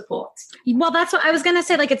emotional support. Well, that's what I was going to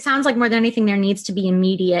say. Like, it sounds like more than anything there needs to be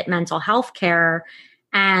immediate mental health care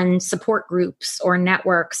and support groups or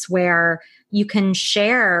networks where you can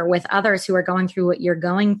share with others who are going through what you're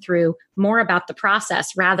going through more about the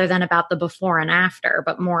process rather than about the before and after,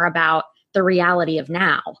 but more about the reality of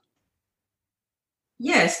now.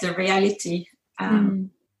 Yes, the reality.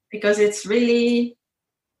 Because it's really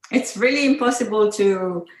impossible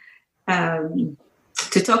to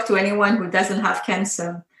talk to anyone who doesn't have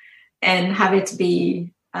cancer and have it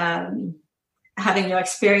be having your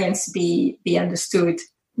experience be understood.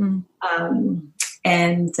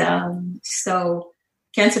 So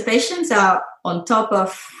cancer patients are, on top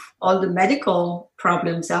of all the medical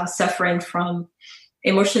problems, are suffering from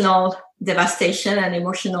emotional devastation and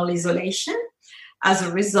emotional isolation as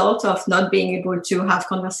a result of not being able to have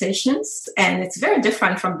conversations. And it's very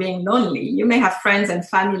different from being lonely. You may have friends and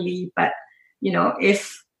family, but,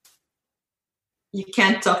 if you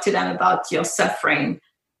can't talk to them about your suffering,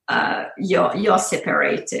 you're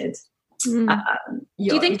separated. Do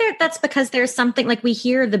you think that's because there's something, like, we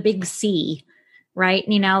hear the big C, right?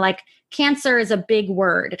 Like, cancer is a big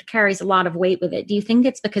word. It carries a lot of weight with it. Do you think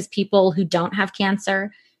it's because people who don't have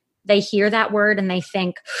cancer, they hear that word and they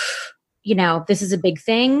think, this is a big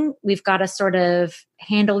thing. We've got to sort of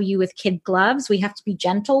handle you with kid gloves. We have to be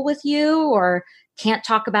gentle with you, or can't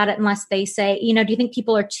talk about it unless they say, do you think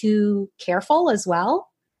people are too careful as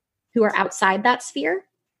well, who are outside that sphere?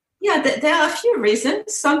 Yeah, there are a few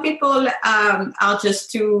reasons. Some people are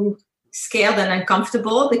just too scared and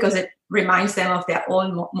uncomfortable because it reminds them of their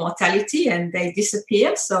own mortality and they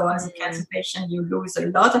disappear. So as a cancer patient, you lose a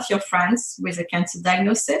lot of your friends with a cancer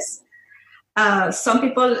diagnosis. Some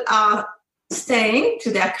people are staying,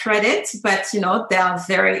 to their credit, but, they are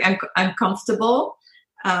very uncomfortable,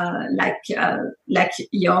 like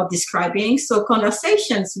you're describing. So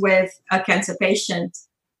conversations with a cancer patient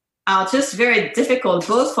are just very difficult,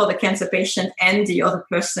 both for the cancer patient and the other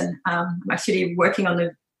person. I'm actually working on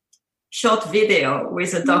a short video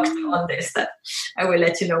with a doctor on this that I will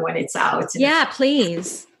let you know when it's out. Yeah,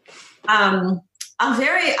 please. Are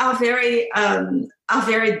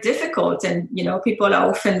very difficult, and people are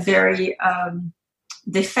often very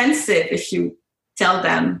defensive if you tell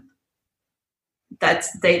them that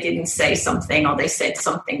they didn't say something or they said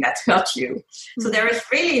something that hurt you. Mm-hmm. So there is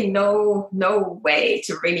really no way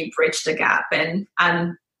to really bridge the gap. And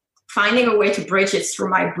I'm finding a way to bridge it through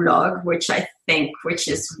my blog, which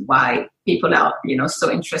is why people are,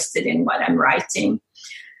 so interested in what I'm writing.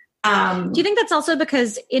 Do you think that's also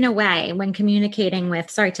because, in a way, when communicating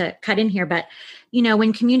with, sorry to cut in here, but,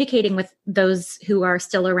 when communicating with those who are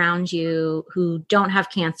still around you, who don't have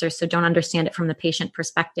cancer, so don't understand it from the patient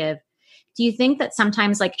perspective, do you think that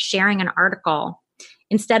sometimes like sharing an article,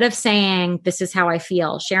 instead of saying, this is how I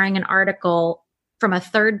feel, sharing an article from a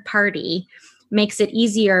third party makes it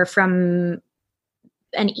easier from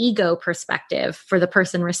an ego perspective for the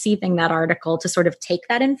person receiving that article to sort of take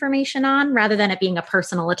that information on rather than it being a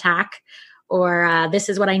personal attack or this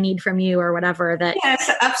is what I need from you or whatever that.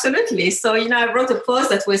 Yes, absolutely. So, I wrote a post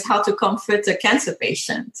that was how to comfort a cancer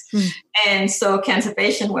patient. And so cancer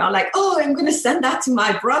patient were like, oh, I'm going to send that to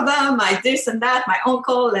my brother, my this and that, my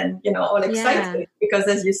uncle, and, all excited because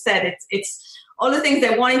as you said, it's all the things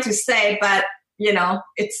they wanted to say, but,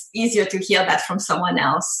 it's easier to hear that from someone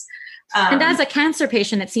else. And as a cancer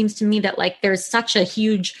patient, it seems to me that like there's such a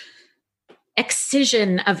huge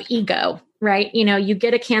excision of ego, right? You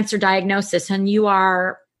get a cancer diagnosis and you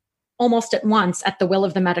are almost at once at the will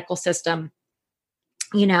of the medical system,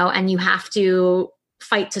 and you have to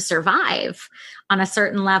fight to survive on a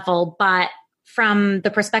certain level. But from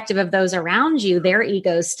the perspective of those around you, their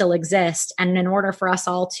egos still exist. And in order for us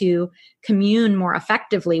all to commune more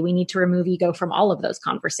effectively, we need to remove ego from all of those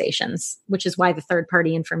conversations, which is why the third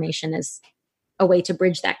party information is a way to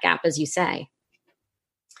bridge that gap, as you say.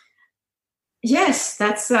 Yes,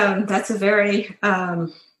 that's a very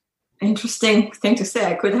interesting thing to say.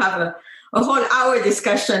 I could have a whole hour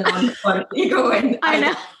discussion on ego and I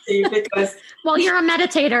know. Because well, you're a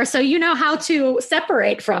meditator, so you know how to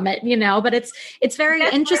separate from it, but it's very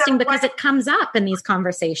interesting because it comes up in these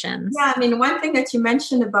conversations. Yeah, I mean, one thing that you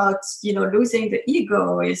mentioned about, losing the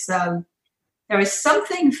ego is there is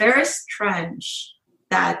something very strange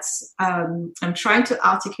that I'm trying to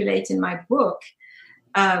articulate in my book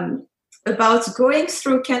about going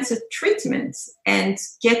through cancer treatment and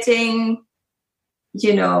getting,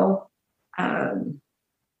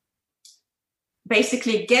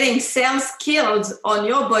 basically getting cells killed on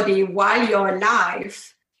your body while you're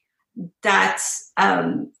alive that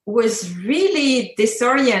was really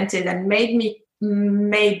disoriented and made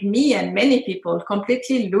me and many people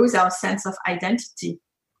completely lose our sense of identity.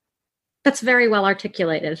 That's very well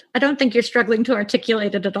articulated. I don't think you're struggling to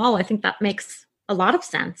articulate it at all. I think that makes a lot of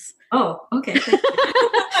sense. Oh, okay.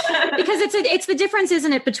 Because it's the difference,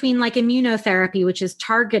 isn't it, between like immunotherapy, which is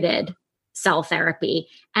targeted cell therapy,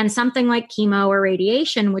 and something like chemo or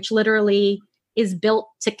radiation, which literally is built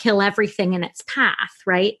to kill everything in its path,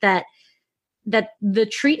 right? That the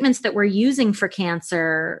treatments that we're using for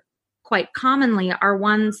cancer quite commonly are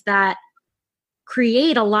ones that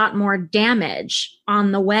create a lot more damage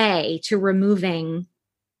on the way to removing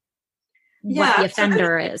what the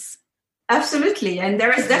offender is. Absolutely. And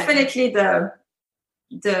there is definitely the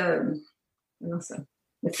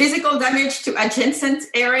physical damage to adjacent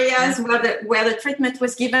areas where the treatment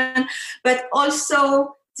was given, but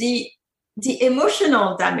also the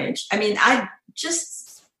emotional damage. I mean, I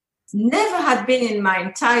just never had been in my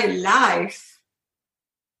entire life.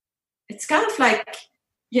 It's kind of like,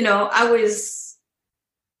 I was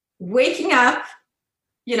waking up,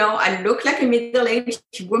 I look like a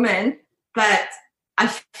middle-aged woman, but I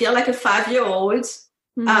feel like a 5-year-old.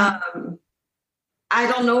 Mm-hmm. I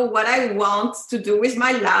don't know what I want to do with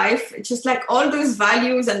my life. It's just like all those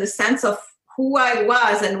values and the sense of who I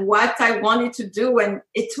was and what I wanted to do, and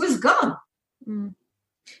it was gone. Mm.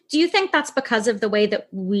 Do you think that's because of the way that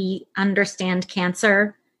we understand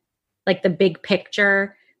cancer, like the big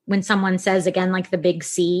picture, when someone says, again, like the big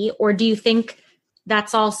C? Or do you think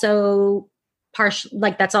that's also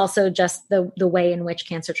that's also just the way in which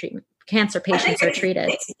cancer patients are treated?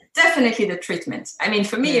 It's definitely the treatment. I mean,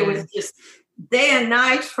 for me, it was just day and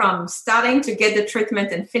night from starting to get the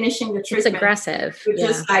treatment and finishing the treatment. It's aggressive. It's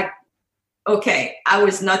just like, okay, I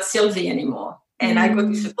was not Sylvie anymore. And I go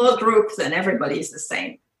to support groups and everybody is the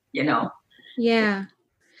same, Yeah.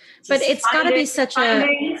 Just but it's got to be such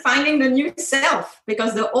finding the new self,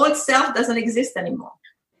 because the old self doesn't exist anymore.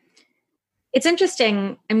 It's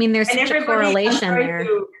interesting. I mean, there's such a correlation there.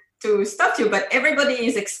 To stop you, but everybody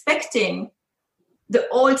is expecting the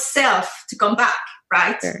old self to come back,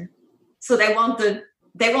 right? Sure. So they want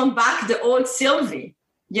back the old Sylvie,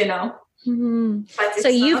 Mm-hmm. So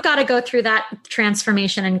you've got to go through that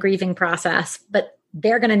transformation and grieving process, but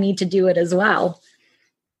they're going to need to do it as well.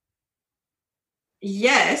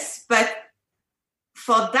 Yes, but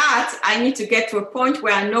for that, I need to get to a point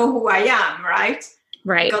where I know who I am, right?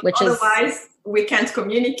 Right. Because otherwise we can't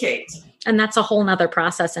communicate. And that's a whole nother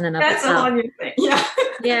process in and of itself. That's a whole new thing. Yeah.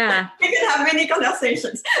 Yeah. We can have many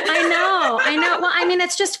conversations. I know. Well, I mean,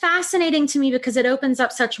 it's just fascinating to me because it opens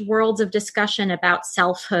up such worlds of discussion about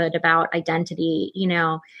selfhood, about identity,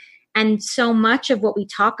 and so much of what we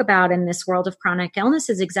talk about in this world of chronic illness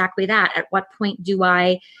is exactly that. At what point do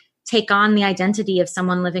I take on the identity of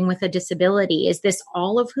someone living with a disability? Is this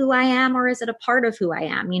all of who I am, or is it a part of who I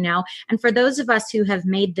am, And for those of us who have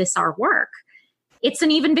made this our work, it's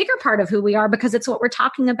an even bigger part of who we are because it's what we're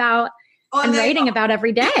talking about and writing about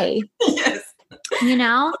every day. Yes.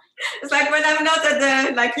 It's like when I'm not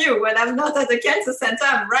when I'm not at the cancer center,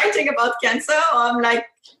 I'm writing about cancer, or I'm like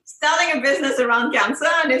starting a business around cancer,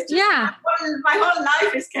 and it's just my whole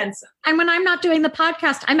life is cancer. And when I'm not doing the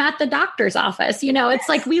podcast, I'm at the doctor's office. It's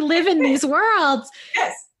like we live in these worlds.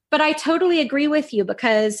 Yes. But I totally agree with you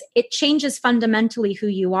because it changes fundamentally who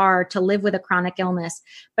you are to live with a chronic illness.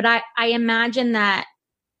 But I imagine that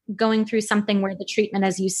going through something where the treatment,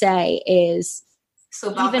 as you say, is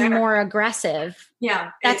even more aggressive.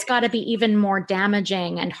 Yeah. That's got to be even more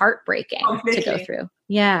damaging and heartbreaking to go through.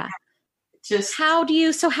 Yeah. How do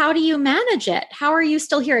you manage it? How are you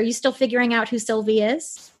still here? Are you still figuring out who Sylvie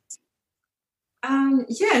is?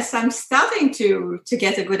 Yes, I'm starting to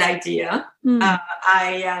get a good idea.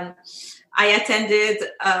 I attended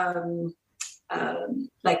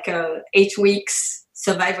like a 8 weeks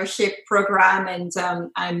survivorship program, and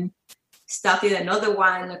I'm started another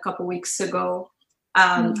one a couple weeks ago.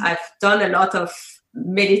 I've done a lot of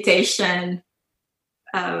meditation,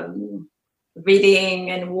 reading,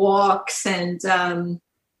 and walks, and I'm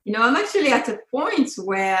actually at a point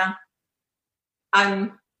where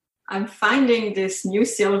I'm finding this new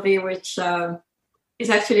Sylvie, which is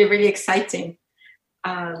actually really exciting.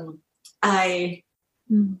 I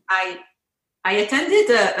attended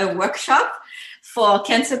a workshop for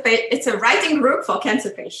cancer. It's a writing group for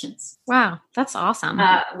cancer patients. Wow, that's awesome.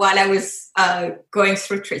 While I was going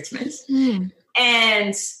through treatment,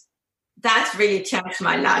 and that really changed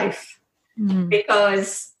my life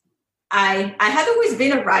because I had always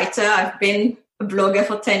been a writer. I've been a blogger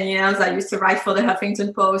for 10 years. I used to write for the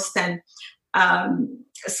Huffington Post. And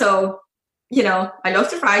so, I love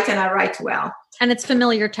to write, and I write well. And it's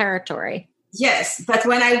familiar territory. Yes. But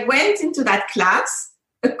when I went into that class,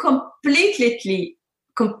 a completely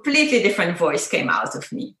different voice came out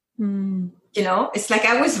of me. It's like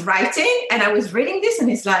I was writing and I was reading this, and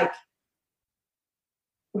it's like,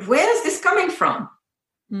 where's this coming from?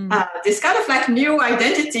 This kind of like new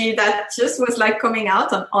identity that just was like coming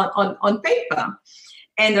out on paper,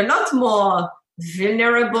 and a lot more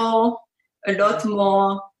vulnerable, a lot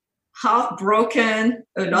more heartbroken,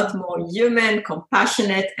 a lot more human,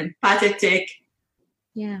 compassionate, empathetic,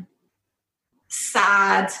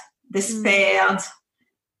 sad, despaired,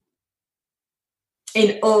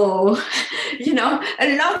 in awe, a lot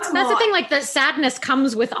more. That's the thing, like the sadness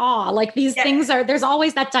comes with awe. Like these things there's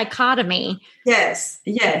always that dichotomy. Yes.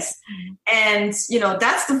 And,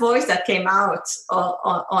 that's the voice that came out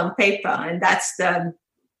on paper. And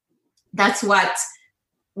that's why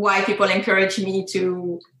people encourage me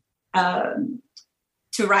to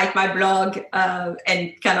write my blog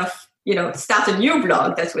and kind of, start a new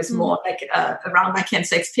blog that was more like around my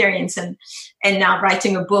cancer experience, and now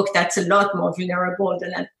writing a book that's a lot more vulnerable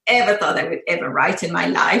than I ever thought I would ever write in my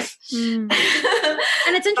life. And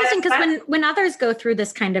it's interesting because when others go through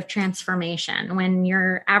this kind of transformation, when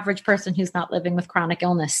your average person who's not living with chronic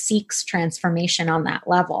illness seeks transformation on that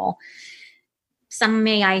level, some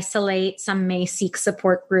may isolate, some may seek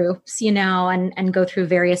support groups, and go through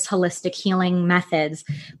various holistic healing methods.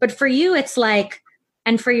 But for you, it's like,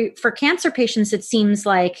 and for cancer patients, it seems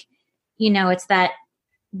like, it's that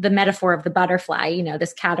the metaphor of the butterfly,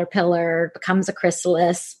 this caterpillar becomes a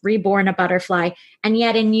chrysalis, reborn a butterfly. And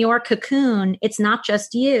yet in your cocoon, it's not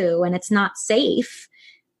just you, and it's not safe.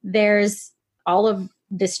 There's all of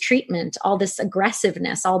this treatment, all this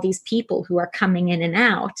aggressiveness, all these people who are coming in and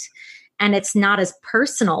out. And it's not as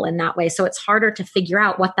personal in that way. So it's harder to figure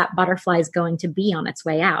out what that butterfly is going to be on its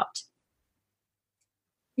way out.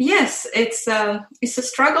 Yes, it's a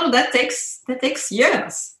struggle that takes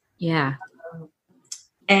years. Yeah.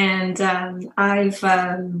 And I've,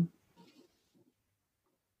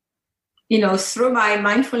 through my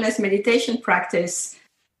mindfulness meditation practice,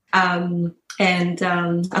 and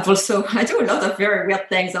I do a lot of very weird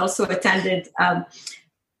things. I also attended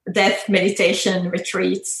death meditation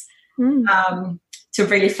retreats to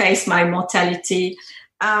really face my mortality.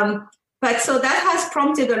 But so that has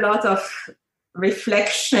prompted a lot of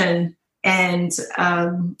reflection, and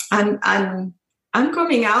I'm I'm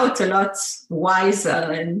coming out a lot wiser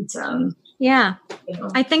and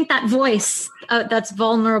I think that voice that's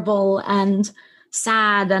vulnerable and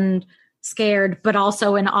sad and scared, but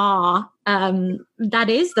also in awe, that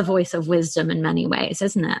is the voice of wisdom in many ways,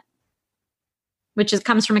 isn't it? Which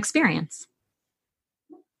comes from experience.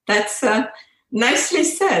 That's nicely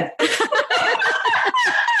said.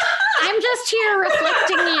 I'm just here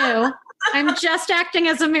reflecting you. I'm just acting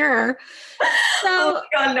as a mirror. So, oh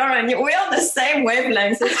God, Lauren, we're on the same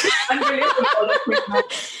wavelength. It's unbelievable.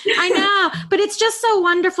 I know, but it's just so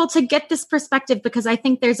wonderful to get this perspective, because I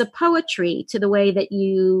think there's a poetry to the way that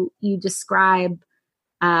you describe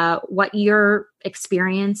what you're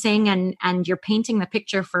experiencing, and you're painting the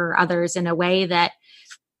picture for others in a way that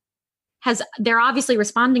they're obviously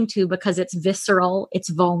responding to, because it's visceral, it's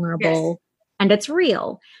vulnerable, and it's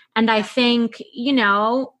real. And I think,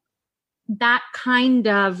 that kind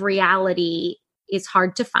of reality is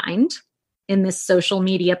hard to find in this social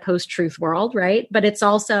media post-truth world, right? But it's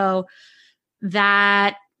also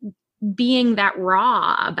that being that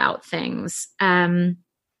raw about things,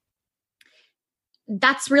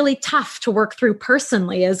 that's really tough to work through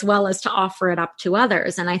personally, as well as to offer it up to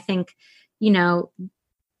others. And I think,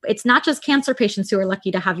 it's not just cancer patients who are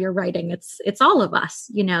lucky to have your writing. It's all of us,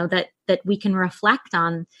 that we can reflect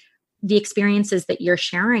on the experiences that you're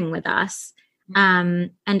sharing with us, and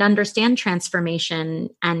understand transformation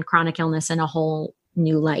and chronic illness in a whole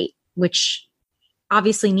new light, which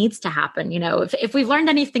obviously needs to happen. If we've learned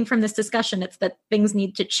anything from this discussion, it's that things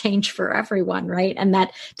need to change for everyone, right? And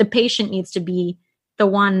that the patient needs to be the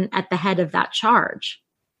one at the head of that charge.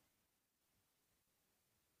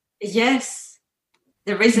 Yes.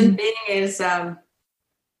 The reason being is the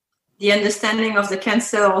understanding of the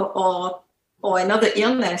cancer or another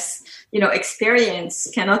illness, experience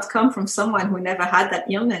cannot come from someone who never had that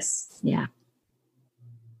illness. Yeah,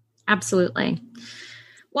 absolutely.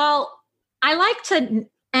 Well, I like to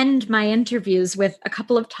end my interviews with a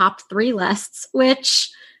couple of top 3 lists,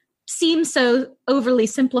 which seem so overly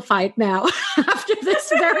simplified now after this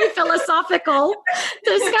very philosophical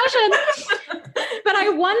discussion. But I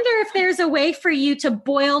wonder if there's a way for you to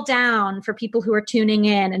boil down for people who are tuning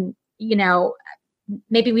in, and,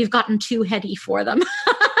 maybe we've gotten too heady for them.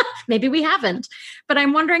 Maybe we haven't. But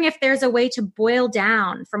I'm wondering if there's a way to boil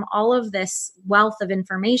down from all of this wealth of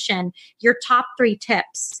information, your top 3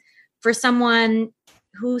 tips for someone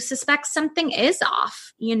who suspects something is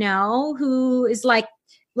off, who is like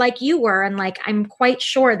you were, and I'm quite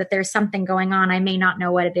sure that there's something going on. I may not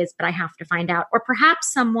know what it is, but I have to find out. Or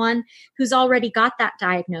perhaps someone who's already got that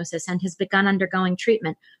diagnosis and has begun undergoing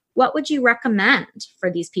treatment. What would you recommend for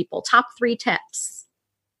these people? Top 3 tips.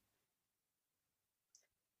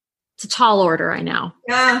 It's a tall order, I know.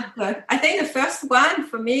 Yeah, but I think the first one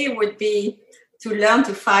for me would be to learn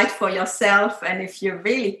to fight for yourself. And if you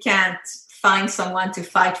really can't, find someone to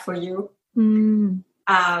fight for you.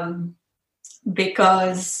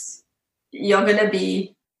 Because you're going to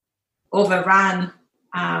be overrun.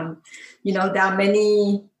 There are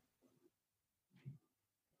many,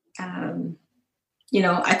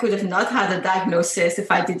 I could have not had a diagnosis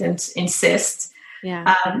if I didn't insist.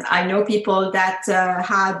 Yeah. I know people that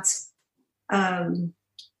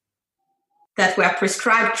that were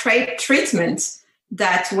prescribed treatment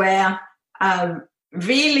that were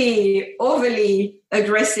really overly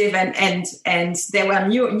aggressive, and there were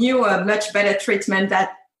newer, much better treatment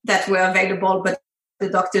that were available, but the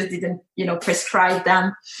doctors didn't, prescribe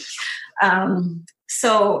them.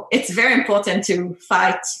 So it's very important to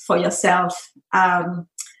fight for yourself. The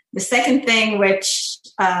second thing, which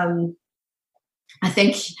I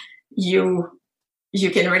think you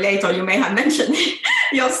can relate, or you may have mentioned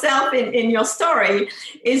yourself in your story,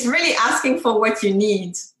 is really asking for what you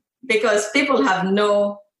need, because people have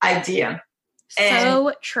no idea.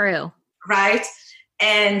 So true. Right?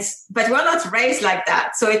 But we're not raised like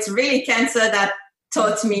that. So it's really cancer that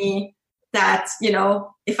taught me that,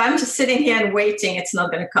 if I'm just sitting here and waiting, it's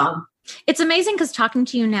not going to come. It's amazing, because talking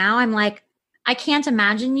to you now, I'm like, I can't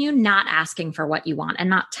imagine you not asking for what you want and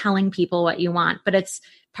not telling people what you want. But it's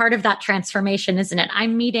part of that transformation, isn't it?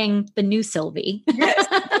 I'm meeting the new Sylvie. Yes.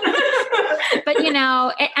 But,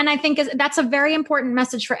 and I think that's a very important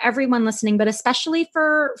message for everyone listening, but especially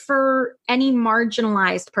for any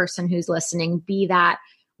marginalized person who's listening, be that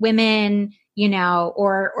women,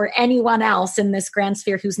 or anyone else in this grand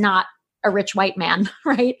sphere who's not a rich white man,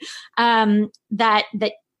 right? That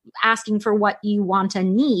asking for what you want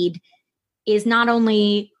and need is not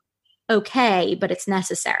only okay, but it's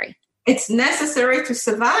necessary. It's necessary to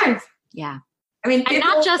survive. Yeah. I mean, and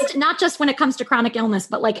not just when it comes to chronic illness,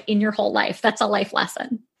 but like in your whole life. That's a life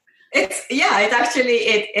lesson.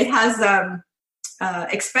 It has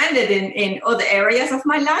expanded in other areas of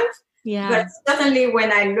my life. Yeah. But certainly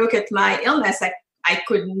when I look at my illness, I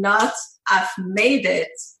could not have made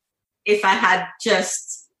it if I had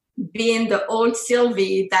just been the old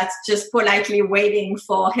Sylvie that's just politely waiting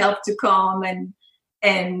for help to come and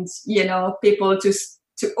people to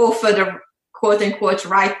offer the quote unquote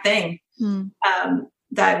right thing.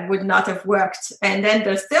 That would not have worked. And then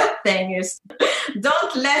the third thing is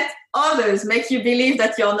don't let others make you believe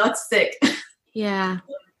that you're not sick. Yeah.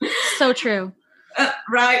 So true.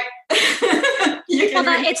 Right.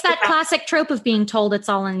 It's that classic trope of being told it's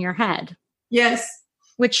all in your head. Yes.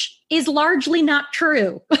 Which is largely not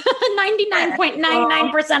true.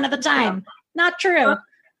 99.99% of the time. Not true.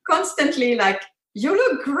 Constantly like, you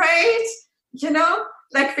look great,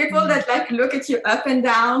 like people that like look at you up and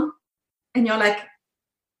down and you're like,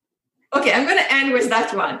 okay, I'm going to end with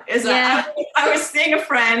that one. I was seeing a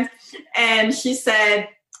friend and she said,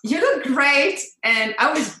 you look great. And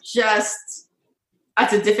I was just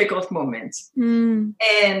at a difficult moment.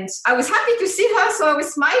 And I was happy to see her. So I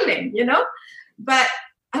was smiling, but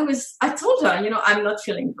I told her, I'm not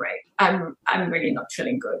feeling great. I'm really not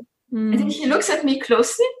feeling good. And then she looks at me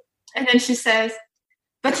closely and then she says,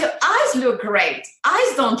 but your eyes look great.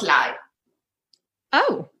 Eyes don't lie.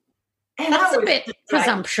 Oh, and that's a bit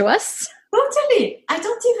presumptuous. Totally. I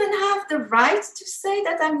don't even have the right to say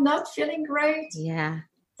that I'm not feeling great. Yeah.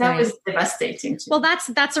 That was devastating. Well,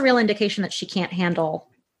 that's a real indication that she can't handle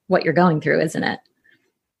what you're going through, isn't it?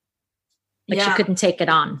 Like she couldn't take it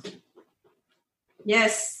on.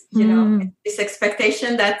 Yes. This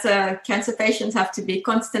expectation that cancer patients have to be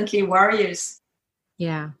constantly warriors.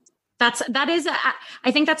 Yeah.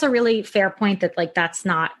 I think that's a really fair point that like, that's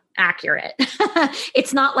not accurate.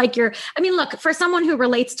 It's not like look, for someone who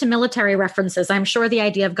relates to military references, I'm sure the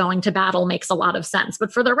idea of going to battle makes a lot of sense.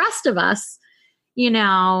 But for the rest of us,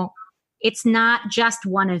 it's not just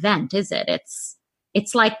one event, is it?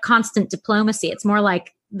 It's like constant diplomacy. It's more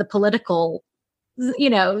like the political,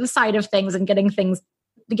 side of things and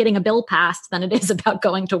getting a bill passed than it is about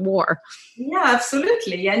going to war. Yeah,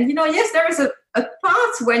 absolutely. And, yes, there is a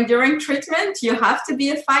part when during treatment, you have to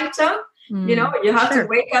be a fighter. You have to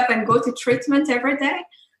wake up and go to treatment every day.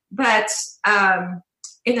 But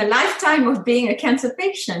in a lifetime of being a cancer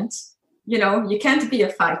patient, you can't be a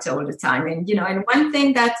fighter all the time. And, and one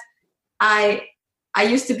thing that I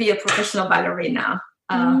used to be a professional ballerina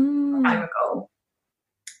a time ago.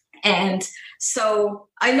 And so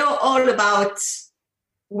I know all about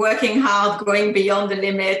working hard, going beyond the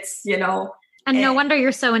limits, And no wonder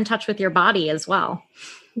you're so in touch with your body as well.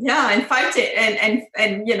 Yeah, and fighting and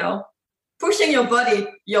pushing your body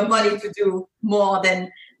to do more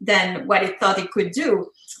than what it thought it could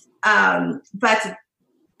do. But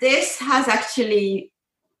this has actually,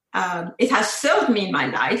 it has served me in my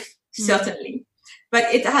life, certainly.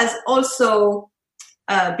 But it has also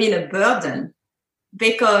been a burden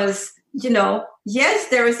because, yes,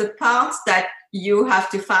 there is a part that you have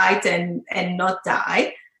to fight and not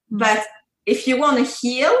die. But if you want to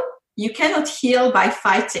heal, you cannot heal by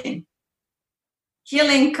fighting.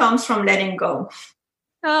 Healing comes from letting go.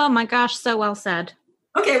 Oh my gosh, so well said.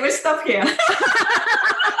 Okay, we'll stop here.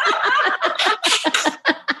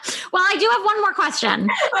 Well, I do have one more question.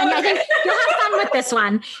 And I think you'll have fun with this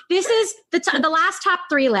one. This is the last top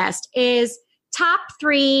 3 list is top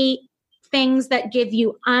 3 things that give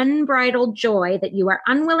you unbridled joy that you are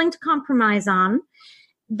unwilling to compromise on.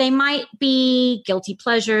 They might be guilty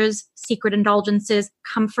pleasures, secret indulgences,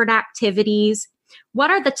 comfort activities. What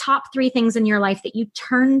are the top 3 things in your life that you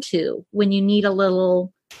turn to when you need a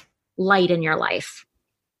little light in your life?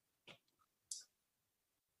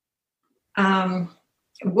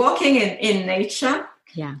 Walking in nature.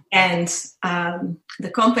 Yeah. And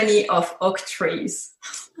the company of oak trees.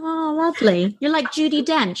 Oh, lovely. You're like Judi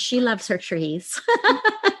Dench. She loves her trees.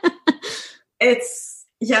 I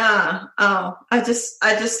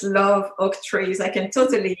just love oak trees. I can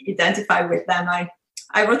totally identify with them.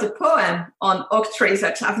 I wrote a poem on oak trees.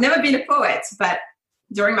 I've never been a poet, but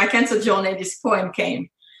during my cancer journey, this poem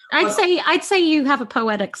came. I'd say you have a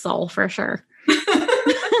poetic soul for sure.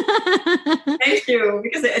 Thank you,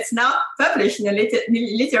 because it's now published in a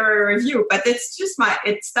literary review, but it's just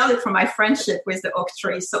it started from my friendship with the oak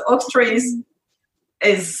trees. So oak trees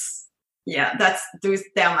they're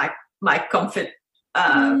my comfort,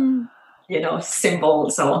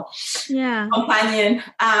 symbols or companion.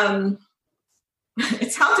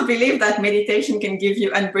 It's hard to believe that meditation can give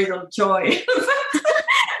you unbridled joy,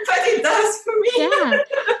 but it does for me. Yeah.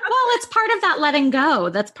 Well, it's part of that letting go.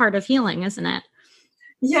 That's part of healing, isn't it?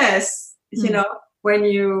 Yes.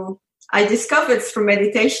 I discovered through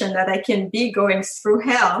meditation that I can be going through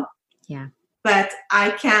hell. Yeah. but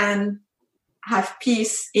I can have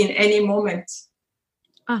peace in any moment.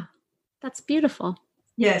 Oh, that's beautiful.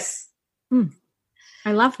 Yes.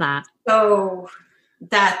 I love that. So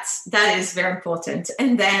that is very important.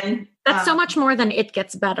 And then that's so much more than it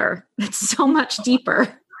gets better. It's so much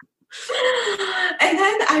deeper. And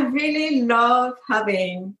then I really love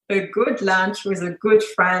having a good lunch with a good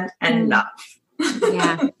friend and laugh.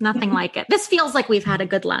 Yeah, nothing like it. This feels like we've had a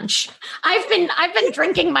good lunch. I've been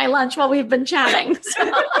drinking my lunch while we've been chatting.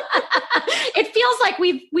 So it feels like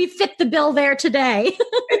we've fit the bill there today.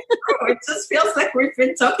 It just feels like we've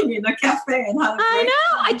been talking in a cafe and having I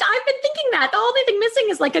know. I've been thinking that. The only thing missing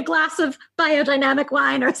is like a glass of biodynamic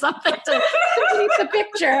wine or something to complete the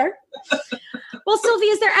picture. Well, Sylvie,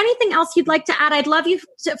 is there anything else you'd like to add? I'd love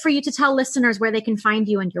for you to tell listeners where they can find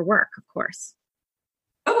you and your work, of course.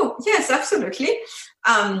 Oh, yes, absolutely.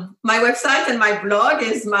 My website and my blog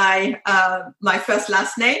is my first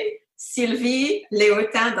last name,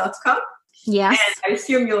 sylvieleotin.com. Yes. And I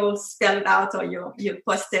assume you'll spell it out or you'll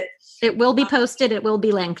post it. It will be posted. It will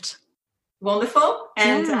be linked. Wonderful.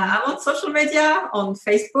 And I'm on social media, on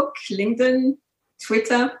Facebook, LinkedIn,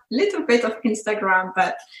 Twitter, a little bit of Instagram,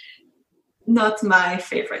 but not my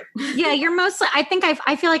favorite. Yeah, you're mostly, I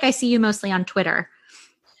feel like I see you mostly on Twitter.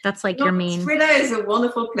 That's like your main. Twitter is a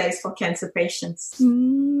wonderful place for cancer patients.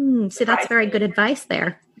 So that's very good advice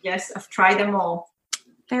there. Yes, I've tried them all.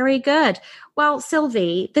 Very good. Well,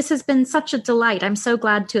 Sylvie, this has been such a delight. I'm so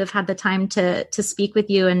glad to have had the time to speak with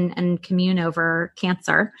you and commune over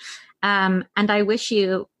cancer. And I wish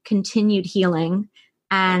you continued healing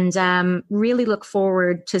and really look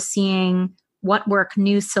forward to seeing what work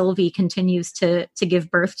new Sylvie continues to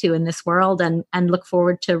give birth to in this world and look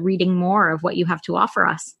forward to reading more of what you have to offer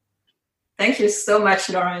us. Thank you so much,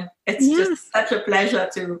 Lauren. It's just such a pleasure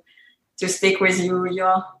to speak with you.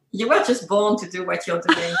 You were just born to do what you're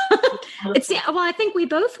doing. Well, I think we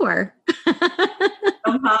both were.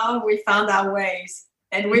 Somehow we found our ways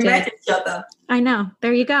and we met each other. I know.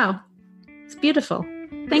 There you go. It's beautiful.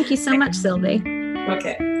 Thank you so much, Sylvie.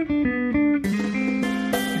 Okay.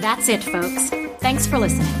 That's it, folks. Thanks for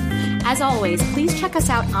listening. As always, please check us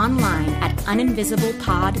out online at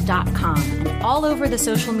uninvisiblepod.com and all over the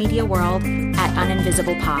social media world at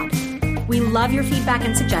uninvisiblepod. We love your feedback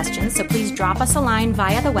and suggestions, so please drop us a line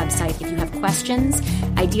via the website if you have questions,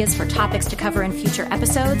 ideas for topics to cover in future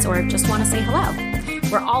episodes, or just want to say hello.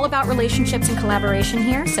 We're all about relationships and collaboration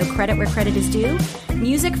here, so credit where credit is due.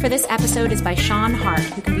 Music for this episode is by Sean Hart,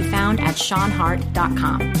 who can be found at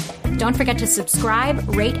seanhart.com. Don't forget to subscribe,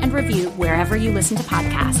 rate, and review wherever you listen to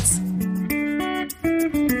podcasts.